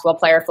 basketball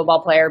player,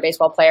 football player,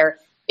 baseball player.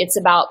 It's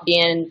about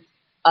being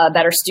a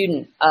better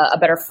student, a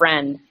better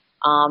friend,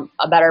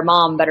 a better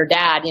mom, better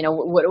dad,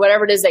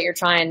 whatever it is that you're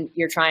trying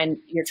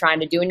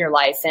to do in your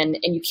life. And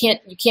you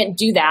can't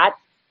do that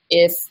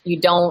if you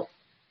don't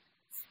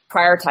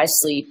prioritize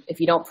sleep, if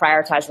you don't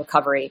prioritize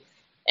recovery.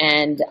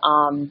 And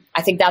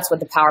I think that's what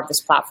the power of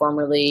this platform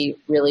really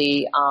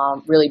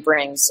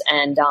brings.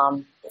 And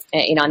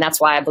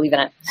that's why I believe in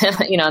it,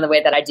 in the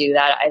way that I do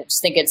that. I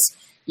just think it's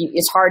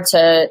hard.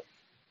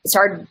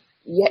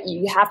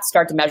 You have to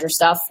start to measure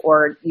stuff,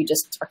 or you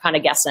just are kind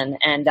of guessing,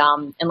 and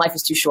life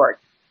is too short.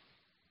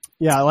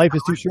 Yeah, life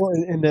is too short,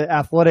 and the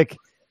athletic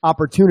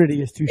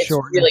opportunity is too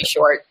short. Really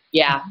short.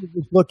 Yeah.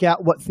 Look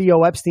at what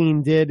Theo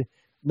Epstein did,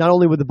 not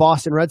only with the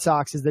Boston Red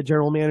Sox as the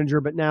general manager,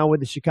 but now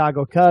with the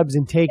Chicago Cubs,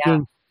 and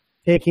taking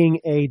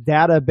a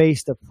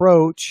data-based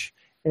approach,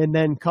 and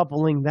then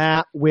coupling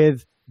that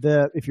with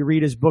if you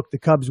read his book, The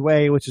Cubs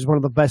Way, which is one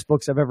of the best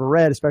books I've ever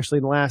read, especially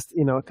in the last,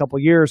 a couple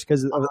of years,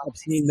 because of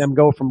seeing them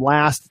go from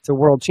last to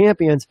world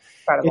champions.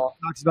 Incredible.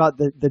 It talks about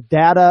the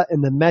data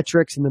and the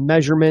metrics and the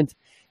measurement,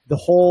 the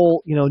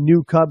whole,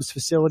 new Cubs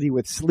facility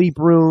with sleep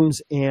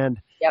rooms and,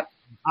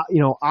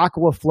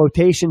 aqua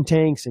flotation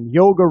tanks and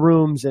yoga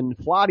rooms and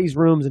Pilates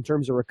rooms in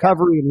terms of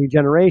recovery and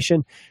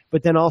regeneration,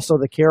 but then also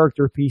the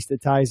character piece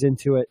that ties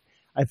into it.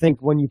 I think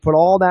when you put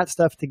all that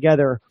stuff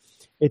together,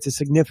 it's a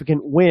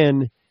significant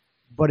win.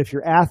 But if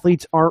your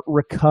athletes aren't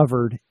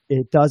recovered,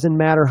 it doesn't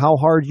matter how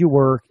hard you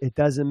work. It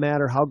doesn't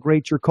matter how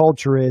great your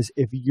culture is.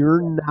 If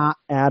you're not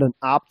at an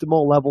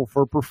optimal level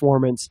for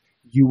performance,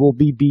 you will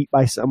be beat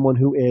by someone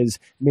who is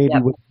maybe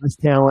with less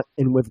talent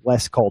and with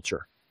less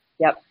culture.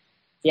 Yep.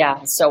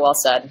 Yeah. So well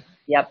said.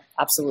 Yep.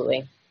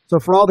 Absolutely. So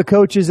for all the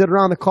coaches that are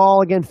on the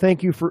call, again,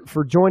 thank you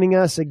for joining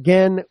us.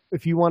 Again,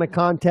 if you want to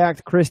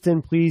contact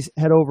Kristen, please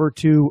head over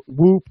to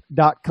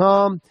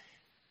whoop.com.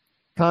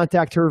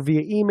 Contact her via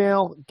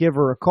email, give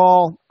her a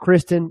call.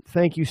 Kristen,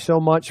 thank you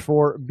so much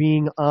for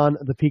being on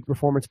the Peak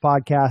Performance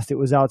Podcast. It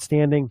was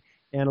outstanding,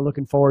 and I'm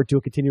looking forward to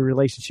a continued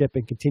relationship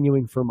and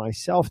continuing for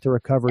myself to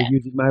recover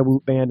using my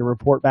Whoop band and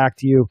report back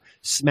to you,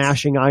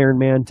 smashing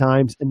Ironman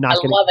times and not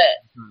getting.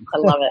 I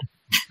love it.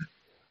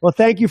 Well,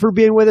 thank you for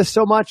being with us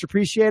so much.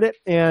 Appreciate it,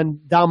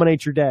 and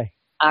dominate your day.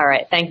 All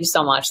right. Thank you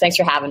so much. Thanks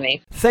for having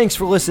me. Thanks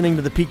for listening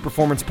to the Peak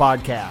Performance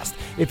Podcast.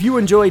 If you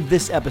enjoyed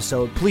this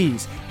episode,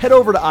 please head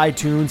over to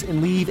iTunes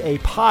and leave a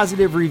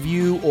positive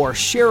review or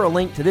share a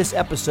link to this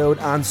episode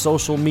on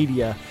social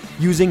media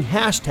using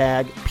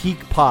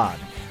 #PeakPod.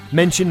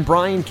 Mention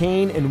Brian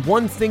Kane and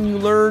one thing you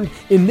learned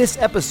in this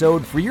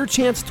episode for your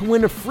chance to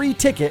win a free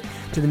ticket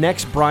to the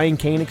next Brian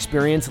Kane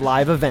Experience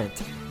live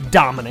event.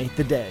 Dominate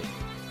the day.